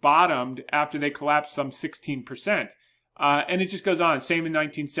earnings bottomed after they collapsed some 16%. And it just goes on. Same in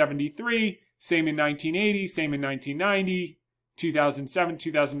 1973, same in 1980, same in 1990, 2007,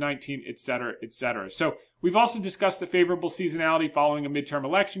 2019, et cetera, et cetera. So we've also discussed the favorable seasonality following a midterm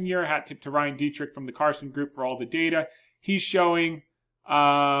election year. Hat tip to Ryan Dietrich from the Carson Group for all the data. He's showing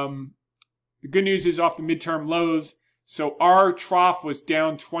the good news is off the midterm lows. So our trough was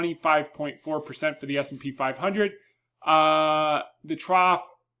down 25.4% for the S&P 500. The trough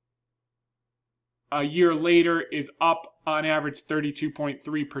a year later is up on average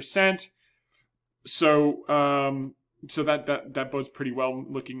 32.3%. So so that bodes pretty well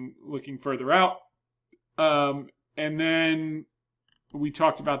looking further out. And then we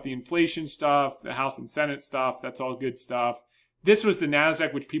talked about the inflation stuff, the House and Senate stuff. That's all good stuff. This was the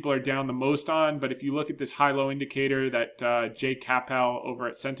NASDAQ, which people are down the most on. But if you look at this high-low indicator that Jay Capel over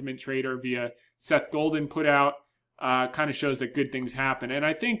at Sentiment Trader via Seth Golden put out, kind of shows that good things happen. And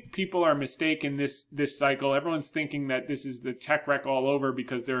I think people are mistaken this cycle. Everyone's thinking that this is the tech wreck all over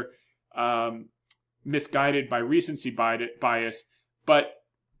because they're misguided by recency bias. But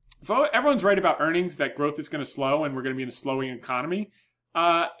if everyone's right about earnings, that growth is going to slow and we're going to be in a slowing economy,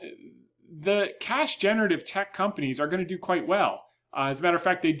 the cash generative tech companies are going to do quite well. As a matter of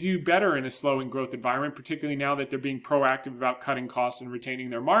fact, they do better in a slowing growth environment, particularly now that they're being proactive about cutting costs and retaining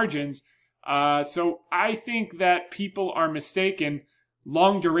their margins. So I think that people are mistaken.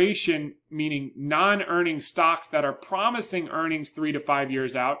 Long duration, meaning non-earning stocks that are promising earnings 3 to 5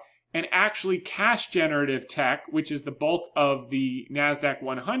 years out, and actually cash generative tech, which is the bulk of the NASDAQ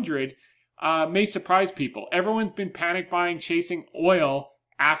 100, may surprise people. Everyone's been panic buying, chasing oil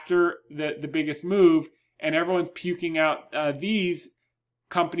after the biggest move, and everyone's puking out these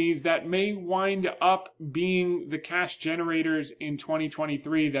companies that may wind up being the cash generators in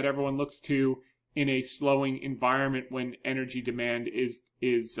 2023 that everyone looks to in a slowing environment when energy demand is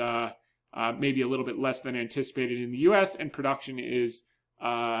maybe a little bit less than anticipated in the U.S. and production is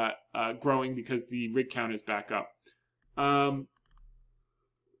growing because the rig count is back up.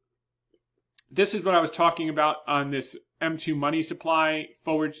 This is what I was talking about on this M2 money supply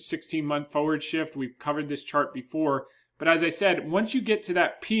forward 16-month forward shift. We've covered this chart before. But as I said, once you get to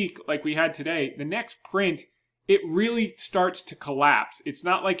that peak like we had today, the next print, it really starts to collapse. It's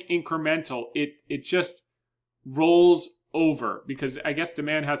not like incremental. It just rolls over because I guess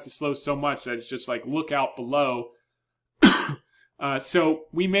demand has to slow so much that it's just like look out below. So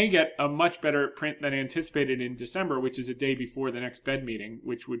we may get a much better print than anticipated in December, which is a day before the next Fed meeting,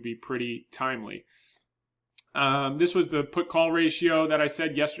 which would be pretty timely. This was the put-call ratio that I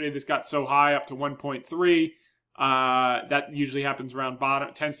said yesterday. This got so high up to 1.3. That usually happens around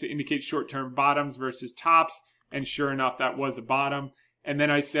bottom, tends to indicate short-term bottoms versus tops. And sure enough, that was a bottom. And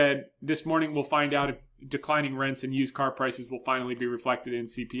then I said, this morning we'll find out if declining rents and used car prices will finally be reflected in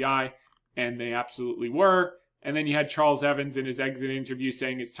CPI. And they absolutely were. And then you had Charles Evans in his exit interview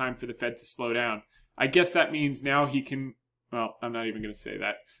saying it's time for the Fed to slow down. I guess that means now he can, well, I'm not even going to say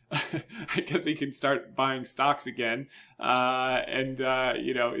that. I guess he can start buying stocks again. You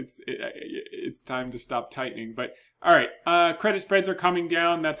know, it's time to stop tightening. But all right, credit spreads are coming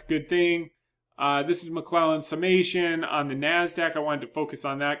down. That's a good thing. This is McClellan's summation on the NASDAQ. I wanted to focus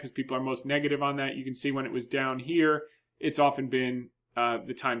on that because people are most negative on that. You can see when it was down here, it's often been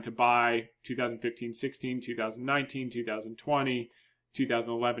the time to buy 2015, 16, 2019, 2020,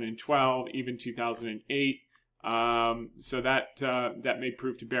 2011 and 12, even 2008. So that may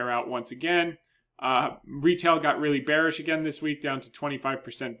prove to bear out once again. Retail got really bearish again this week, down to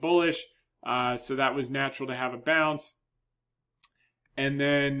 25% bullish. So that was natural to have a bounce. And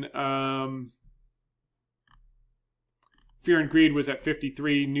then fear and greed was at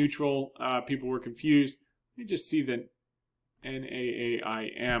 53, neutral. People were confused. Let me just see the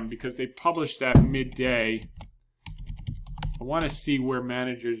NAAIM because they published that midday. I want to see where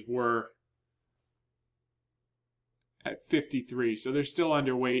managers were at 53. So they're still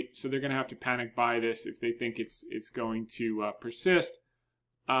underweight. So they're going to have to panic buy this if they think it's going to persist.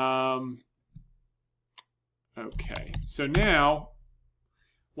 Okay. So now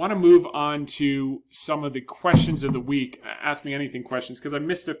want to move on to some of the questions of the week. Ask me anything questions because I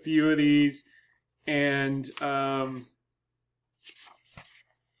missed a few of these. And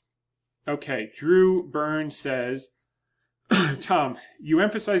okay, Drew Burns says, Tom, you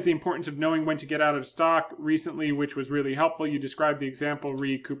emphasized the importance of knowing when to get out of stock recently, which was really helpful. You described the example,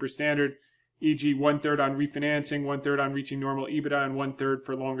 Cooper Standard, e.g. 1/3 on refinancing, 1/3 on reaching normal EBITDA, and 1/3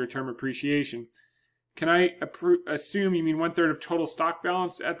 for longer term appreciation. Can I assume you mean 1/3 of total stock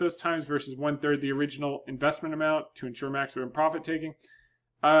balance at those times versus 1/3 the original investment amount to ensure maximum profit taking?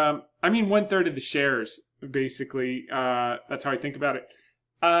 I mean 1/3 of the shares, basically. That's how I think about it.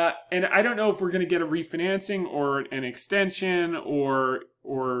 And I don't know if we're going to get a refinancing or an extension or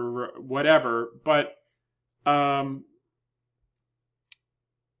whatever, but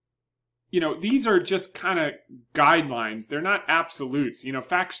these are just kind of guidelines. They're not absolutes.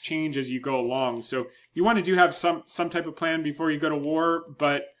 Facts change as you go along. So you want to have some type of plan before you go to war,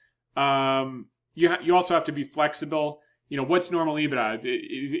 but you also have to be flexible. What's normal EBITDA?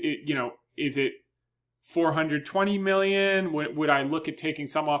 Is it 420 million? Would I look at taking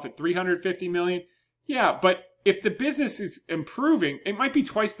some off at 350 million? Yeah, but if the business is improving, it might be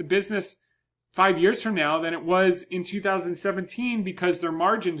twice the business 5 years from now than it was in 2017 because their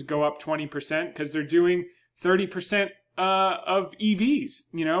margins go up 20% because they're doing 30% of EVs,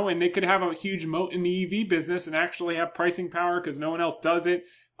 and they could have a huge moat in the EV business and actually have pricing power because no one else does it.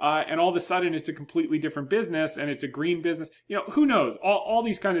 And all of a sudden it's a completely different business and it's a green business. Who knows? All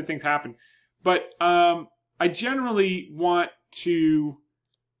these kinds of things happen. But I generally want to,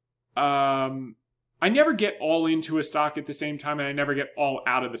 I never get all into a stock at the same time and I never get all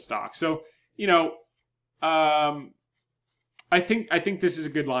out of the stock. So, I think this is a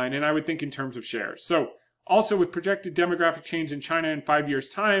good line, and I would think in terms of shares. So, also with projected demographic change in China in 5 years'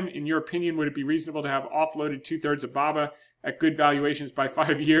 time, in your opinion, would it be reasonable to have offloaded 2/3 of BABA at good valuations by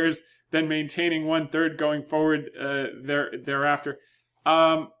 5 years, then maintaining 1/3 going forward thereafter?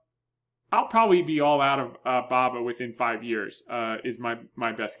 I'll probably be all out of BABA within 5 years. Is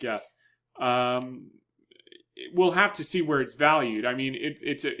my best guess. We'll have to see where it's valued. I mean,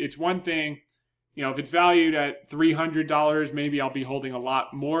 it's one thing. If it's valued at $300, maybe I'll be holding a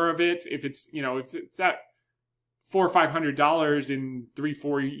lot more of it. If it's at $400 or $500 in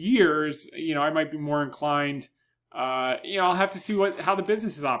 3-4 years, I might be more inclined. I'll have to see how the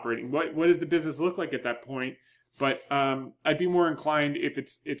business is operating. What does the business look like at that point? But I'd be more inclined if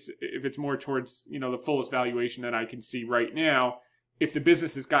it's more towards the fullest valuation that I can see right now. If the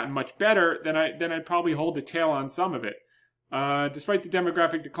business has gotten much better, then I'd probably hold the tail on some of it. Despite the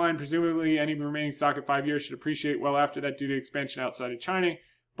demographic decline, presumably any remaining stock at 5 years should appreciate well after that due to expansion outside of China,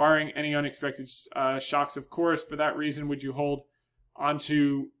 barring any unexpected shocks, of course. For that reason, would you hold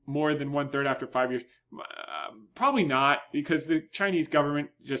onto more than 1/3 after 5 years? Probably not, because the Chinese government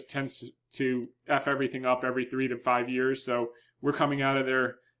just tends to F everything up every 3 to 5 years. So we're coming out of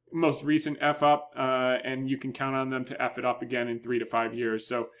their most recent F up, and you can count on them to F it up again in 3 to 5 years.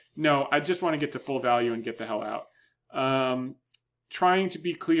 So no, I just want to get to full value and get the hell out. Trying to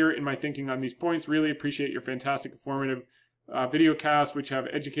be clear in my thinking on these points. Really appreciate your fantastic, informative video casts, which have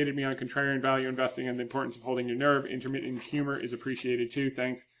educated me on contrarian value investing and the importance of holding your nerve. Intermittent humor is appreciated too.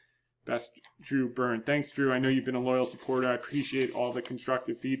 Thanks. Best, Drew Byrne. Thanks, Drew. I know you've been a loyal supporter. I appreciate all the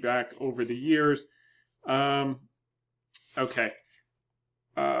constructive feedback over the years. Okay.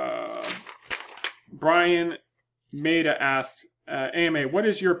 Brian Maida asks, AMA, what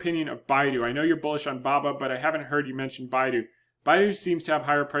is your opinion of Baidu? I know you're bullish on BABA, but I haven't heard you mention Baidu. Baidu seems to have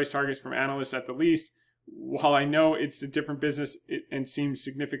higher price targets from analysts at the least. While I know it's a different business and seems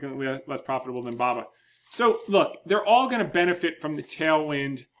significantly less profitable than BABA. So, look, they're all going to benefit from the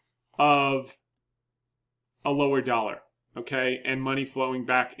tailwind of a lower dollar, okay, and money flowing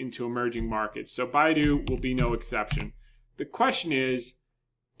back into emerging markets. So Baidu will be no exception. The question is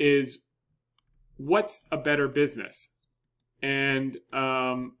what's a better business? And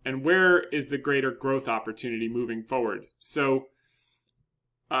where is the greater growth opportunity moving forward? So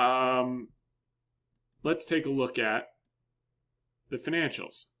let's take a look at the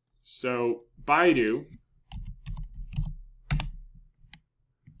financials. So Baidu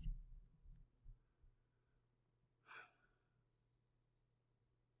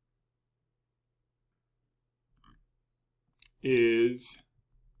is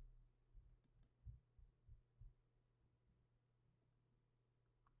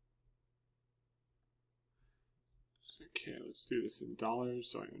okay, let's do this in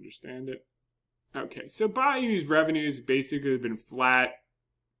dollars so I understand it. Okay, so Baidu's revenues basically have been flat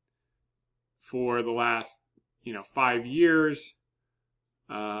for the last, 5 years,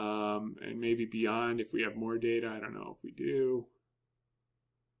 and maybe beyond if we have more data. I don't know if we do.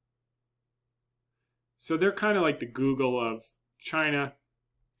 So they're kind of like the Google of China,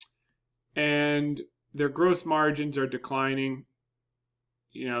 and their gross margins are declining,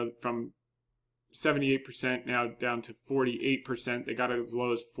 from 78% now down to 48%. They got as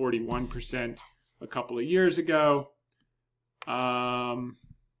low as 41% a couple of years ago. Trying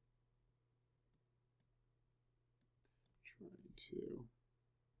to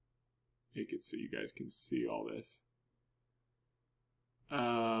make it so you guys can see all this.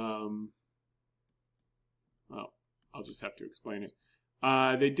 Well, I'll just have to explain it.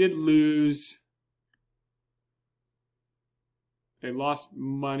 They did lose. They lost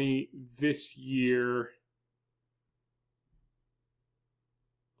money this year.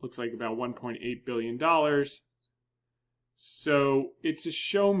 Looks like about $1.8 billion. So it's a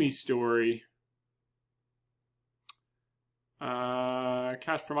show me story.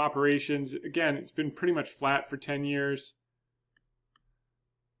 Cash from operations, again, it's been pretty much flat for 10 years.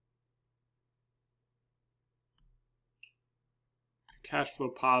 Cash flow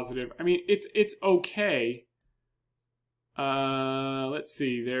positive. I mean, it's okay. Let's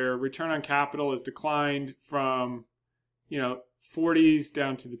see. Their return on capital has declined from, 40s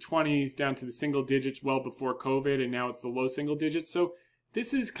down to the 20s, down to the single digits well before COVID, and now it's the low single digits. So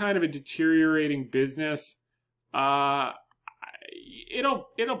this is kind of a deteriorating business. It'll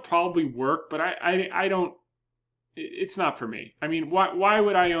probably work, but I don't. It's not for me. I mean, why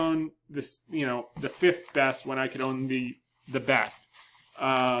would I own this? The fifth best when I could own the best?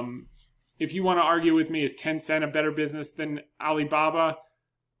 If you want to argue with me, is Tencent a better business than Alibaba?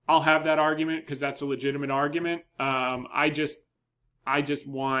 I'll have that argument because that's a legitimate argument. I just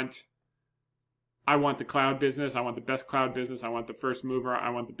want the cloud business. I want the best cloud business. I want the first mover. I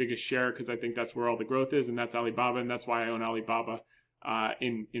want the biggest share because I think that's where all the growth is, and that's Alibaba, and that's why I own Alibaba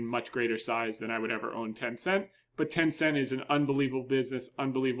in much greater size than I would ever own Tencent. But Tencent is an unbelievable business,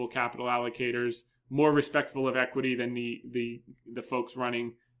 unbelievable capital allocators, more respectful of equity than the folks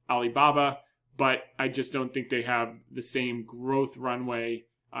running Alibaba. But I just don't think they have the same growth runway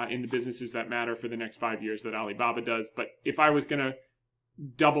in the businesses that matter for the next 5 years that Alibaba does. But if I was going to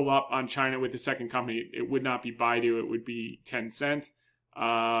double up on China with the second company, it would not be Baidu, it would be Tencent.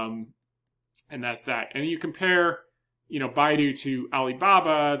 And that's that. And you compare, Baidu to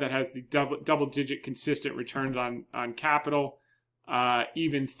Alibaba that has the double-digit consistent returns on capital,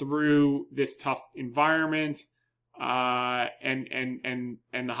 even through this tough environment, and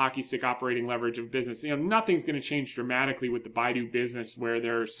the hockey stick operating leverage of business. Nothing's going to change dramatically with the Baidu business, where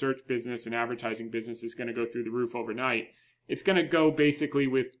their search business and advertising business is going to go through the roof overnight. It's going to go basically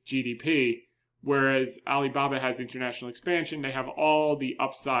with GDP, whereas Alibaba has international expansion. They have all the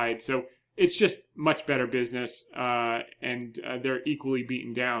upside. So it's just much better business, and they're equally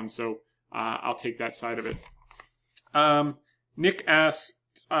beaten down. So I'll take that side of it. Nick asks,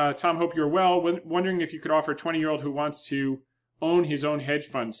 Tom, hope you're well. Wondering if you could offer a 20-year-old who wants to own his own hedge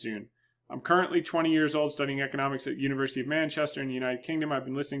fund soon. I'm currently 20 years old, studying economics at University of Manchester in the United Kingdom. I've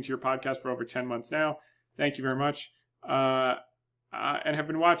been listening to your podcast for over 10 months now. Thank you very much. And have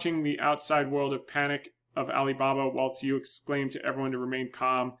been watching the outside world of panic of Alibaba whilst you exclaim to everyone to remain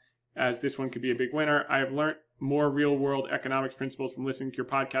calm, as this one could be a big winner. I have learned more real-world economics principles from listening to your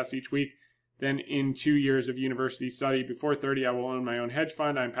podcast each week than in 2 years of university study. Before 30, I will own my own hedge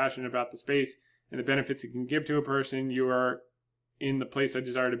fund. I'm passionate about the space and the benefits it can give to a person. You are in the place I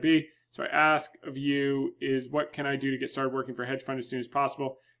desire to be. So I ask of you is, what can I do to get started working for a hedge fund as soon as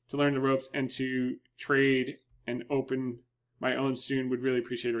possible, to learn the ropes and to trade and open my own soon? Would really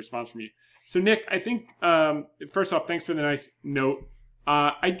appreciate a response from you. So Nick, I think, first off, thanks for the nice note.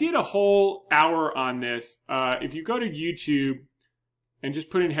 I did a whole hour on this. If you go to YouTube and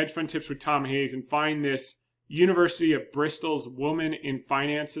just put in hedge fund tips with Tom Hayes and find this University of Bristol's Woman in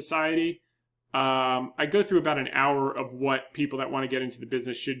Finance Society, I go through about an hour of what people that want to get into the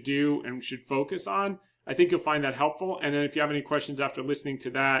business should do and should focus on. I think you'll find that helpful. And then if you have any questions after listening to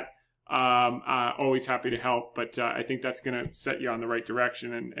that, always happy to help. But I think that's going to set you on the right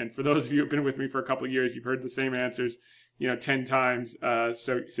direction. And for those of you who've been with me for a couple of years, you've heard the same answers, 10 times.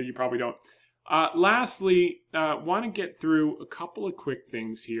 So you probably don't. Lastly, want to get through a couple of quick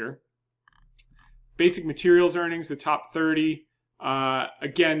things here. Basic Materials earnings, the top 30.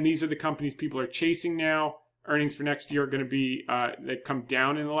 Again, these are the companies people are chasing now. Earnings for next year are going to be, they've come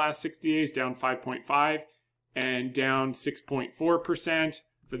down in the last 60 days, down 5.5 and down 6.4%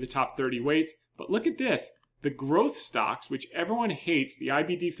 for the top 30 weights. But look at this. The growth stocks, which everyone hates, the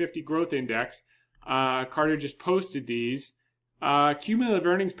IBD 50 growth index, Carter just posted these. Cumulative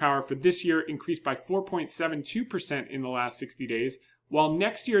earnings power for this year increased by 4.72% in the last 60 days, while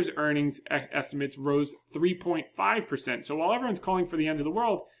next year's earnings estimates rose 3.5%. So while everyone's calling for the end of the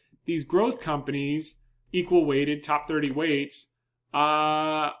world, these growth companies, equal weighted, top 30 weights,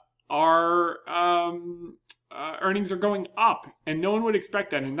 earnings are going up, and no one would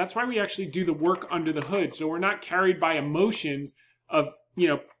expect that. And that's why we actually do the work under the hood. So we're not carried by emotions of,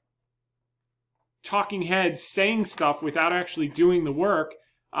 talking heads saying stuff without actually doing the work,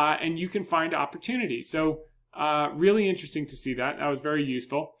 and you can find opportunity. So really interesting to see that. That was very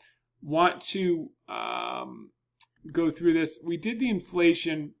useful. want to go through this. We did the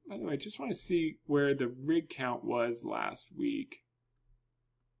inflation. By the way, I just want to see where the rig count was last week.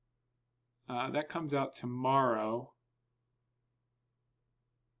 That comes out tomorrow.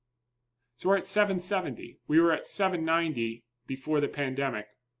 So we're at 770. We were at 790 before the pandemic,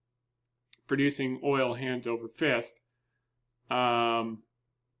 producing oil hand over fist. So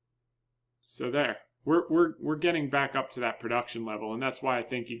there, we're getting back up to that production level, and that's why I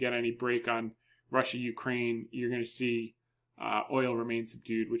think you get any break on Russia, Ukraine, you're going to see oil remain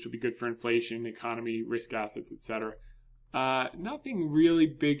subdued, which will be good for inflation, economy, risk assets, etc. Nothing really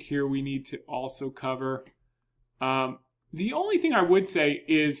big here we need to also cover. The only thing I would say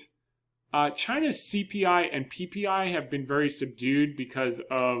is China's CPI and PPI have been very subdued because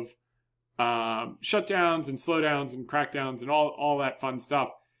of shutdowns and slowdowns and crackdowns and all that fun stuff.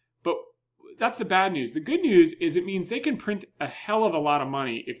 But that's the bad news. The good news is it means they can print a hell of a lot of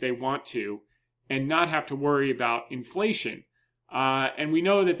money if they want to and not have to worry about inflation. And we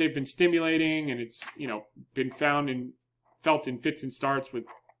know that they've been stimulating, and it's been felt in fits and starts with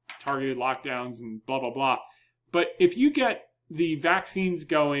targeted lockdowns and blah, blah, blah. But if you get the vaccines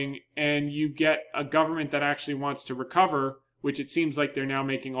going and you get a government that actually wants to recover, which it seems like they're now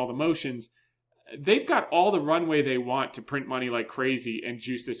making all the motions, they've got all the runway they want to print money like crazy and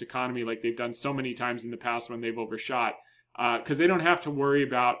juice this economy like they've done so many times in the past when they've overshot. Because they don't have to worry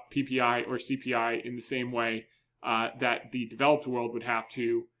about PPI or CPI in the same way that the developed world would have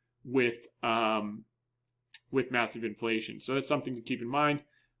to with massive inflation. So that's something to keep in mind.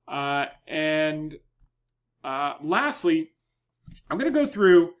 And lastly, I'm going to go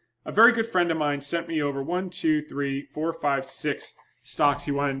through. A very good friend of mine sent me over 1, 2, 3, 4, 5, 6 stocks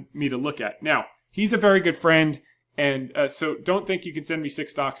he wanted me to look at. Now, he's a very good friend, and so don't think you can send me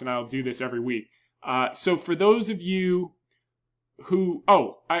 6 stocks and I'll do this every week. So for those of you who,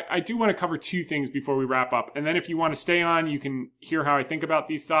 I do want to cover 2 things before we wrap up. And then if you want to stay on, you can hear how I think about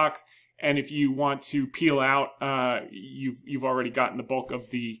these stocks. And if you want to peel out, you've already gotten the bulk of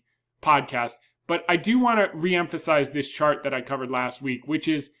the podcast. But I do want to reemphasize this chart that I covered last week, which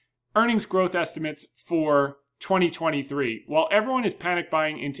is earnings growth estimates for 2023. While everyone is panic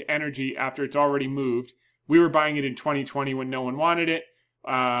buying into energy after it's already moved, we were buying it in 2020 when no one wanted it.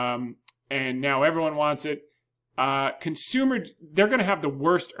 And now everyone wants it. Consumer, they're going to have the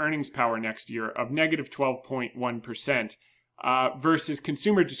worst earnings power next year of negative 12.1%, versus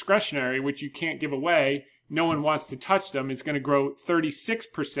consumer discretionary, which you can't give away. No one wants to touch them, is going to grow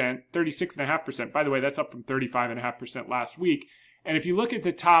 36%, 36.5%. By the way, that's up from 35.5% last week. And if you look at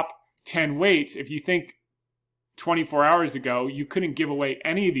the top 10 weights, if you think 24 hours ago, you couldn't give away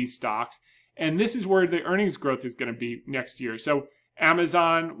any of these stocks. And this is where the earnings growth is going to be next year. So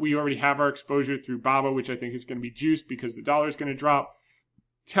Amazon, we already have our exposure through BABA, which I think is going to be juiced because the dollar is going to drop.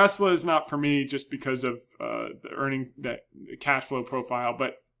 Tesla is not for me just because of the earnings, the cash flow profile,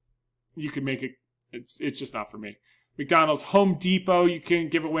 but you could make it, it's just not for me. McDonald's, Home Depot, you can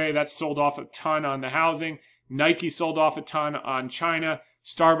give away. That's sold off a ton on the housing. Nike sold off a ton on China.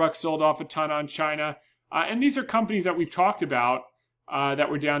 Starbucks sold off a ton on China. And these are companies that we've talked about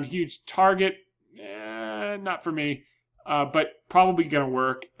that were down huge. Target, not for me. But probably going to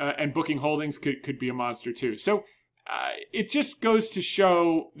work, and Booking Holdings could be a monster too. So it just goes to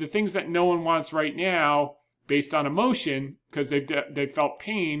show the things that no one wants right now based on emotion because they've felt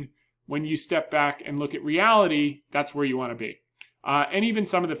pain. When you step back and look at reality, that's where you want to be. And even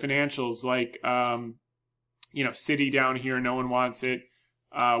some of the financials like, Citi down here, no one wants it.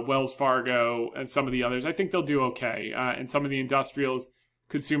 Wells Fargo and some of the others, I think they'll do okay. And some of the industrials,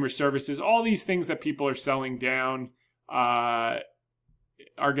 consumer services, all these things that people are selling down, are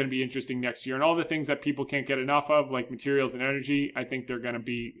going to be interesting next year. And all the things that people can't get enough of, like materials and energy, I think they're going to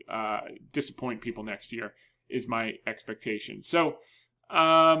be disappoint people next year, is my expectation. So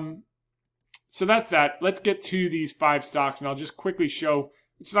that's that. Let's get to these 5 stocks, and I'll just quickly show.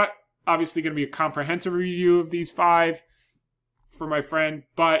 It's not obviously going to be a comprehensive review of these 5 for my friend,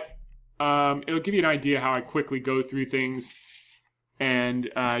 but it'll give you an idea how I quickly go through things, and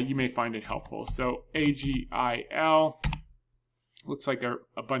you may find it helpful. So AGIL, looks like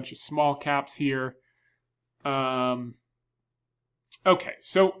a bunch of small caps here. Okay,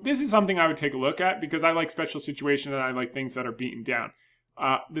 so this is something I would take a look at because I like special situations and I like things that are beaten down.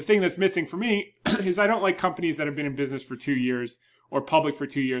 The thing that's missing for me is I don't like companies that have been in business for 2 years or public for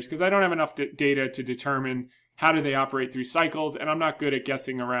 2 years because I don't have enough data to determine how do they operate through cycles, and I'm not good at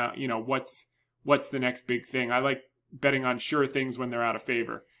guessing around, what's the next big thing. I like betting on sure things when they're out of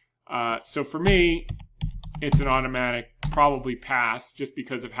favor. So for me, it's an automatic probably pass just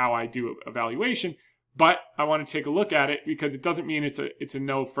because of how I do evaluation. But I want to take a look at it because it doesn't mean it's a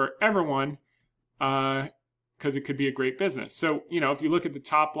no for everyone, because it could be a great business. So, if you look at the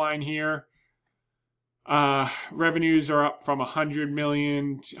top line here, revenues are up from 100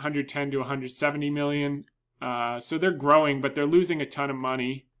 million, 110 to 170 million. So they're growing, but they're losing a ton of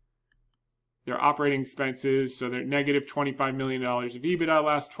money. Their operating expenses, so they're negative $25 million of EBITDA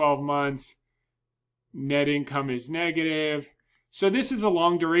last 12 months. Net income is negative. So this is a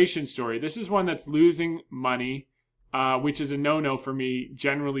long duration story. This is one that's losing money, which is a no-no for me,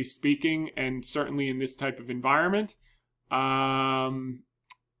 generally speaking, and certainly in this type of environment. They are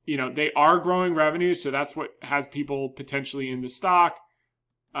growing revenue, so that's what has people potentially in the stock.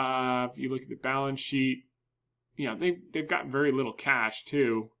 If you look at the balance sheet, they've got very little cash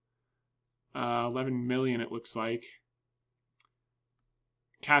too. 11 million it looks like.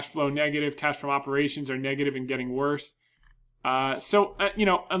 Cash flow negative, cash from operations are negative and getting worse.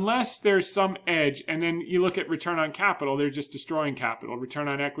 Unless there's some edge, and then you look at return on capital, they're just destroying capital. Return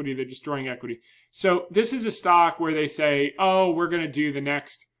on equity, they're destroying equity. So this is a stock where they say, oh, we're going to do the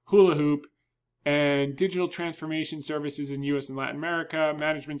next hula hoop, and digital transformation services in U.S. and Latin America,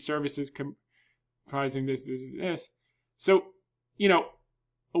 management services comprising this. So,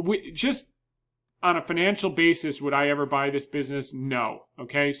 just on a financial basis, would I ever buy this business? No.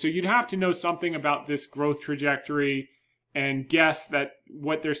 Okay. So you'd have to know something about this growth trajectory and guess that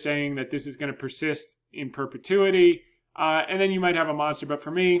what they're saying, that this is going to persist in perpetuity. And then you might have a monster. But for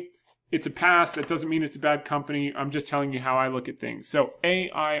me, it's a pass. That doesn't mean it's a bad company. I'm just telling you how I look at things. So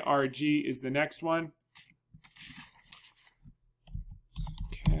AIRG is the next one.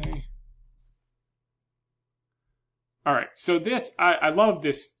 Okay. All right, so this, I love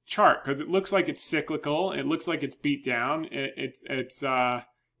this chart because it looks like it's cyclical. It looks like it's beat down. It's at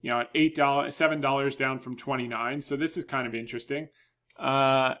 $8, $7 down from 29. So this is kind of interesting.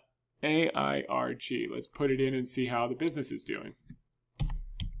 AIRG. Let's put it in and see how the business is doing.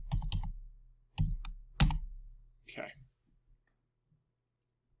 Okay.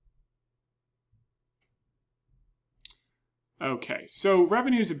 Okay, so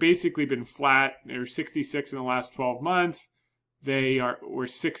revenues have basically been flat. They were 66 in the last 12 months. Were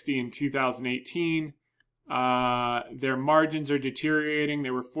 60 in 2018. Their margins are deteriorating.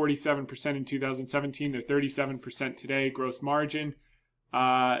 They were 47% in 2017. They're 37% today, gross margin.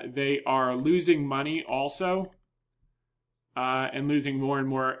 They are losing money also, and losing more and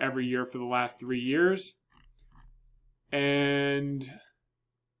more every year for the last 3 years. And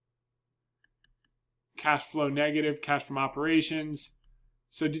cash flow negative, cash from operations.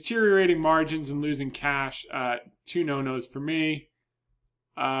 So deteriorating margins and losing cash, two no-nos for me.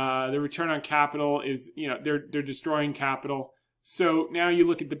 The return on capital is, they're destroying capital. So now you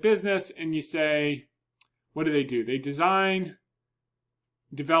look at the business and you say, what do? They design,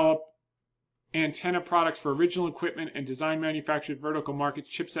 develop antenna products for original equipment and design manufacturers, vertical markets,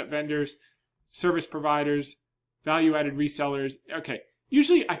 chipset vendors, service providers, value-added resellers. Okay.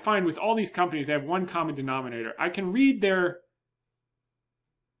 Usually I find with all these companies, they have one common denominator. I can read their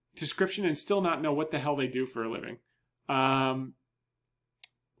description and still not know what the hell they do for a living.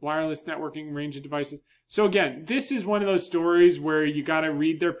 Wireless networking, range of devices. So again, this is one of those stories where you got to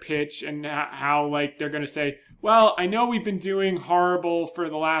read their pitch and how like they're going to say, well, I know we've been doing horrible for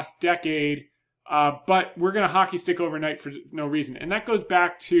the last decade, but we're going to hockey stick overnight for no reason. And that goes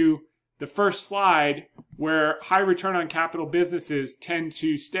back to the first slide where high return on capital businesses tend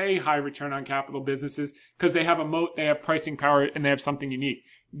to stay high return on capital businesses because they have a moat, they have pricing power, and they have something unique.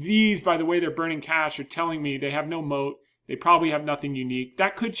 These, by the way they're burning cash, are telling me they have no moat. They probably have nothing unique.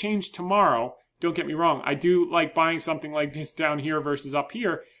 That could change tomorrow. Don't get me wrong. I do like buying something like this down here versus up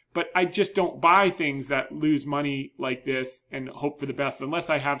here, but I just don't buy things that lose money like this and hope for the best unless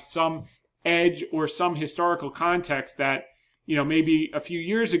I have some edge or some historical context that, maybe a few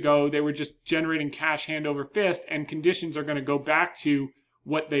years ago, they were just generating cash hand over fist and conditions are going to go back to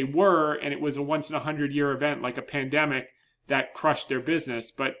what they were. And it was a once in 100-year event like a pandemic that crushed their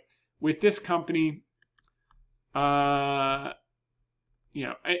business. But with this company, for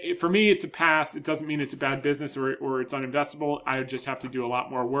me, it's a pass. It doesn't mean it's a bad business or it's uninvestable. I would just have to do a lot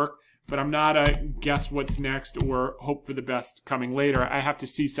more work. But I'm not a guess what's next or hope for the best coming later. I have to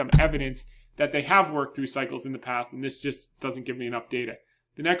see some evidence that they have worked through cycles in the past, and this just doesn't give me enough data.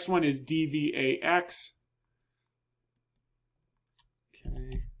 The next one is DVAX.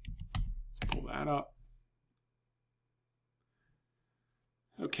 Okay, let's pull that up.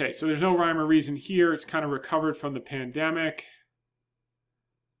 Okay, so there's no rhyme or reason here. It's kind of recovered from the pandemic.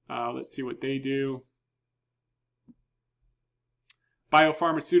 Let's see what they do.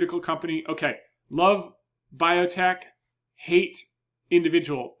 Biopharmaceutical company. Okay, love biotech, hate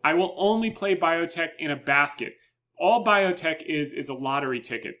individual. I will only play biotech in a basket. All biotech is a lottery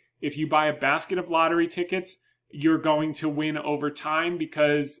ticket. If you buy a basket of lottery tickets, you're going to win over time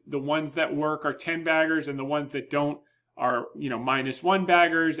because the ones that work are 10 baggers and the ones that don't are, -1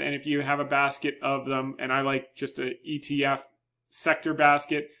 baggers. And if you have a basket of them, and I like just a ETF sector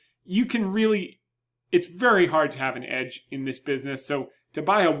basket, you can really, it's very hard to have an edge in this business. So to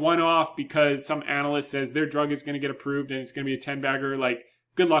buy a one-off because some analyst says their drug is going to get approved and it's going to be a 10 bagger, like,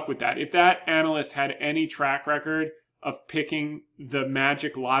 good luck with that. If that analyst had any track record of picking the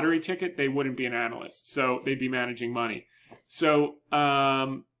magic lottery ticket, they wouldn't be an analyst. So they'd be managing money. So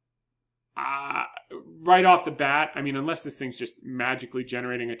right off the bat, I mean, unless this thing's just magically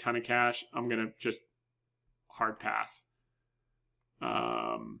generating a ton of cash, I'm going to just hard pass.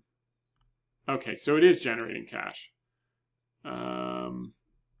 Okay, so it is generating cash.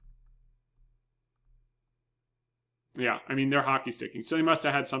 Yeah, I mean, they're hockey sticking. So they must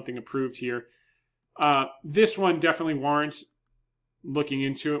have had something approved here. This one definitely warrants looking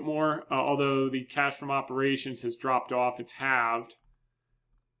into it more, although the cash from operations has dropped off. It's halved.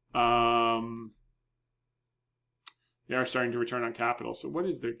 They are starting to return on capital. So what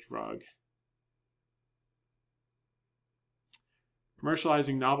is their drug?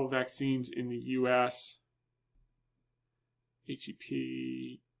 Commercializing novel vaccines in the U.S.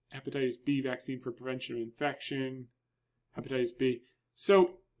 HEP, hepatitis B vaccine for prevention of infection, hepatitis B.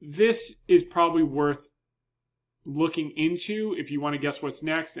 So this is probably worth looking into if you want to guess what's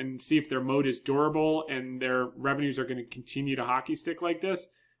next and see if their moat is durable and their revenues are going to continue to hockey stick like this.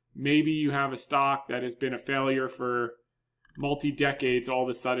 Maybe you have a stock that has been a failure for multi-decades. All of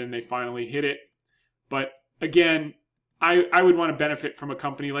a sudden, they finally hit it. But again, I would want to benefit from a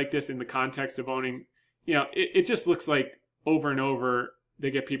company like this in the context of owning, it just looks like over and over, they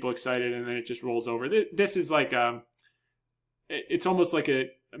get people excited and then it just rolls over. This is like, it's almost like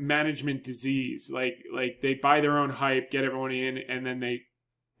a management disease. Like they buy their own hype, get everyone in, and then they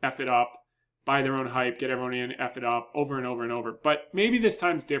F it up, buy their own hype, get everyone in, F it up over and over and over. But maybe this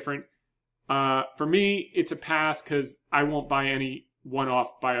time's different. For me, it's a pass because I won't buy any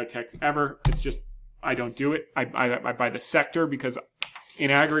one-off biotechs ever. It's just, I don't do it. I buy the sector because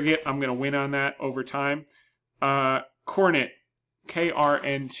in aggregate, I'm going to win on that over time. Kornit,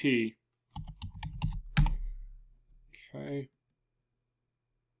 KRNT. Okay.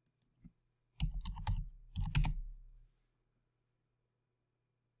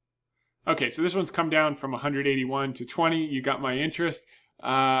 Okay, so this one's come down from 181 to 20. You got my interest.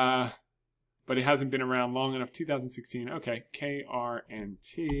 But it hasn't been around long enough. 2016. Okay,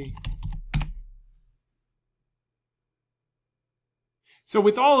 KRNT. So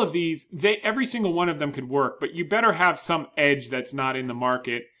with all of these, every single one of them could work, but you better have some edge that's not in the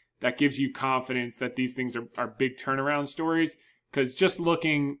market that gives you confidence that these things are big turnaround stories. Because just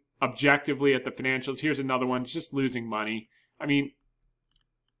looking objectively at the financials, here's another one, it's just losing money. I mean,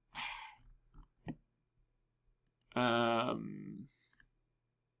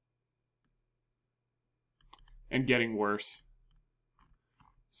 and getting worse.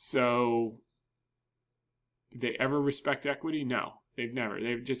 So, did they ever respect equity? No. They've never.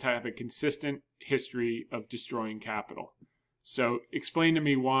 They've just had a consistent history of destroying capital. So explain to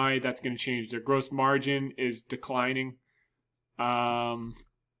me why that's going to change. Their gross margin is declining. So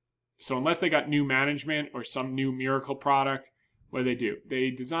unless they got new management or some new miracle product, what do?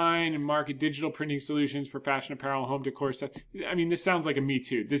 They design and market digital printing solutions for fashion apparel, home decor stuff. I mean, this sounds like a Me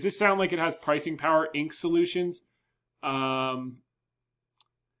Too. Does this sound like it has pricing power, ink solutions? Yeah.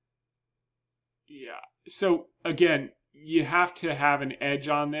 So again, you have to have an edge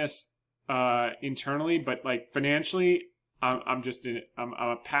on this internally, but like financially, I'm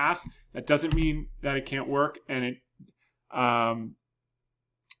a pass. That doesn't mean that it can't work. And I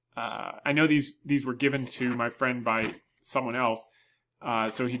know these were given to my friend by someone else,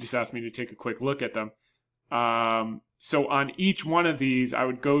 so he just asked me to take a quick look at them. So on each one of these, I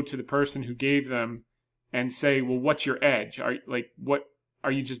would go to the person who gave them and say, well, what's your edge?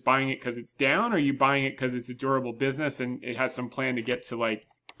 Are you just buying it because it's down? Or are you buying it because it's a durable business and it has some plan to get to like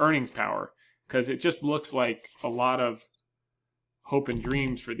earnings power? Because it just looks like a lot of hope and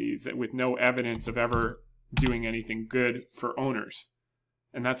dreams for these with no evidence of ever doing anything good for owners.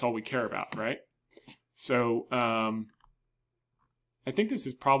 And that's all we care about, right? So I think this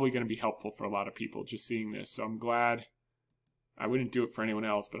is probably going to be helpful for a lot of people just seeing this. So I'm glad. I wouldn't do it for anyone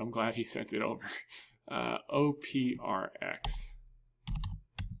else, but I'm glad he sent it over. OPRX.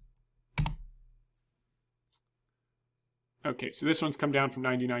 Okay, so this one's come down from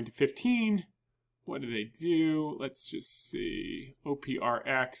 99 to 15. What do they do? Let's just see.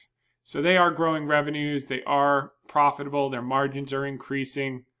 OPRX. So they are growing revenues. They are profitable. Their margins are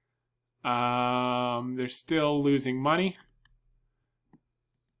increasing. They're still losing money.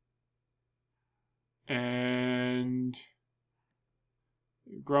 And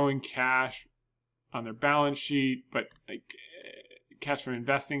growing cash on their balance sheet, but like cash from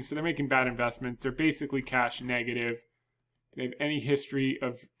investing. So they're making bad investments. They're basically cash negative. Do they have any history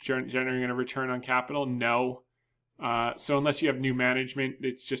of generating a return on capital? No. So unless you have new management,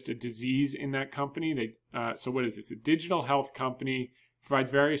 it's just a disease in that company. So what is this? A digital health company,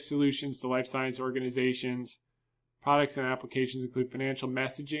 provides various solutions to life science organizations. Products and applications include financial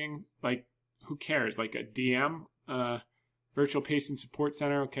messaging. Like, who cares? Like a DM, virtual patient support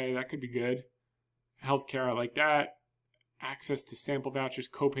center. Okay, that could be good. Healthcare, I like that. Access to sample vouchers,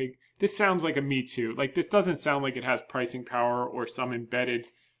 copay. This sounds like a Me Too. Like, this doesn't sound like it has pricing power or some embedded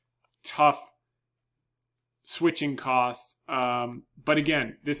tough switching cost. But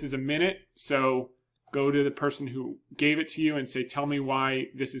again, this is a minute, so go to the person who gave it to you and say, tell me why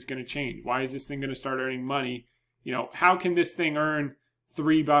this is going to change. Why is this thing going to start earning money? You know, how can this thing earn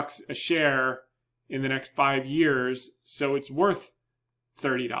 $3 a share in the next 5 years so it's worth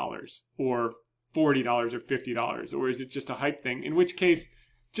 $30 or $40 or $50? Or is it just a hype thing? In which case,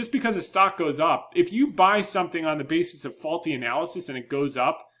 just because a stock goes up, if you buy something on the basis of faulty analysis and it goes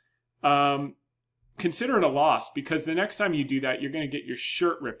up, consider it a loss, because the next time you do that, you're going to get your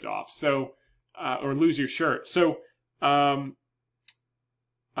shirt ripped off. So, or lose your shirt. So, I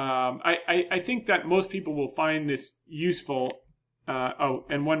think that most people will find this useful. Oh,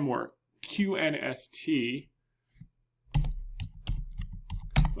 and one more, QNST.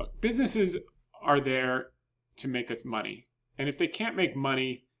 Look, businesses are there to make us money. And if they can't make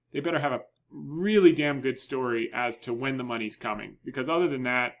money, they better have a really damn good story as to when the money's coming. Because other than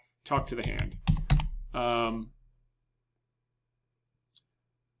that, talk to the hand. All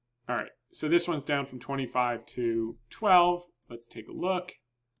right. So this one's down from 25 to 12. Let's take a look.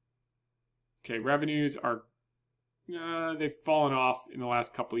 Okay, revenues are, they've fallen off in the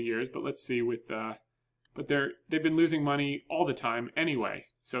last couple of years, but let's see with, but they've been losing money all the time anyway.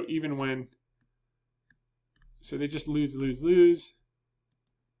 So even when, so they just lose.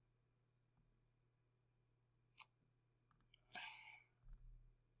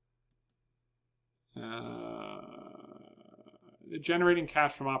 They're generating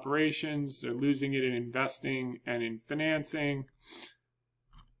cash from operations. They're losing it in investing and in financing.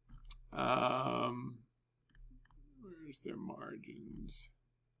 Where's their margins?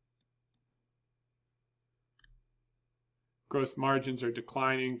 Gross margins are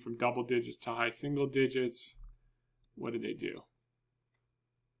declining from double digits to high single digits. What do they do?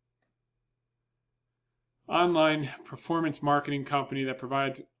 Online performance marketing company that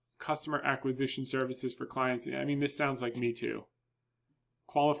provides customer acquisition services for clients. I mean, this sounds like Me Too.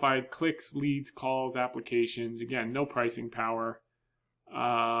 Qualified clicks, leads, calls, applications. Again, no pricing power.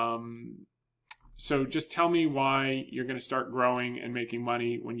 So just tell me why you're going to start growing and making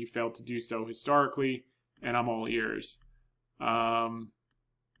money when you failed to do so historically, and I'm all ears.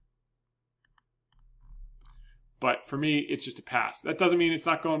 But for me, it's just a pass. That doesn't mean it's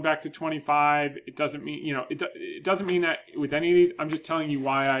not going back to 25. It doesn't mean, you know, it doesn't mean that with any of these. I'm just telling you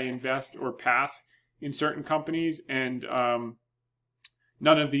why I invest or pass in certain companies, and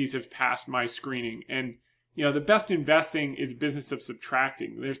none of these have passed my screening. And, you know, the best investing is a business of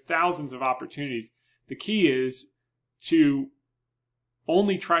subtracting. There's thousands of opportunities. The key is to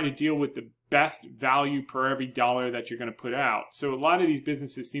only try to deal with the best value per every dollar that you're going to put out. So a lot of these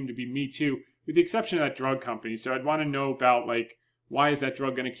businesses seem to be Me Too, with the exception of that drug company. So I'd want to know about, like, why is that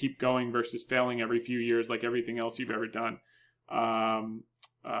drug going to keep going versus failing every few years like everything else you've ever done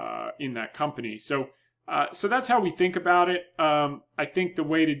in that company. So that's how we think about it. I think the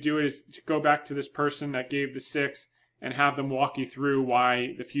way to do it is to go back to this person that gave the 6 and have them walk you through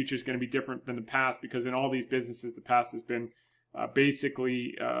why the future is going to be different than the past, because in all these businesses, the past has been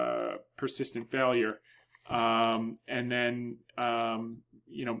basically persistent failure. And then,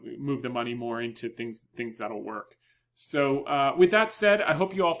 you know, move the money more into things that'll work. So with that said, I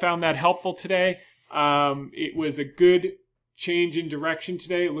hope you all found that helpful today. It was a good change in direction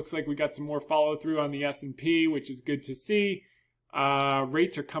today. It looks like we got some more follow through on the S&P, which is good to see.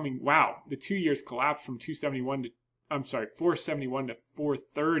 Rates are coming. Wow, the 2 years collapsed from 471 to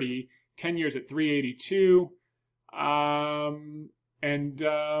 430. 10 years at 382.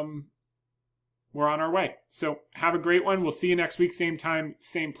 We're on our way. So have a great one. We'll see you next week, same time,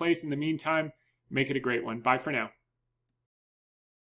 same place. In the meantime, make it a great one. Bye for now.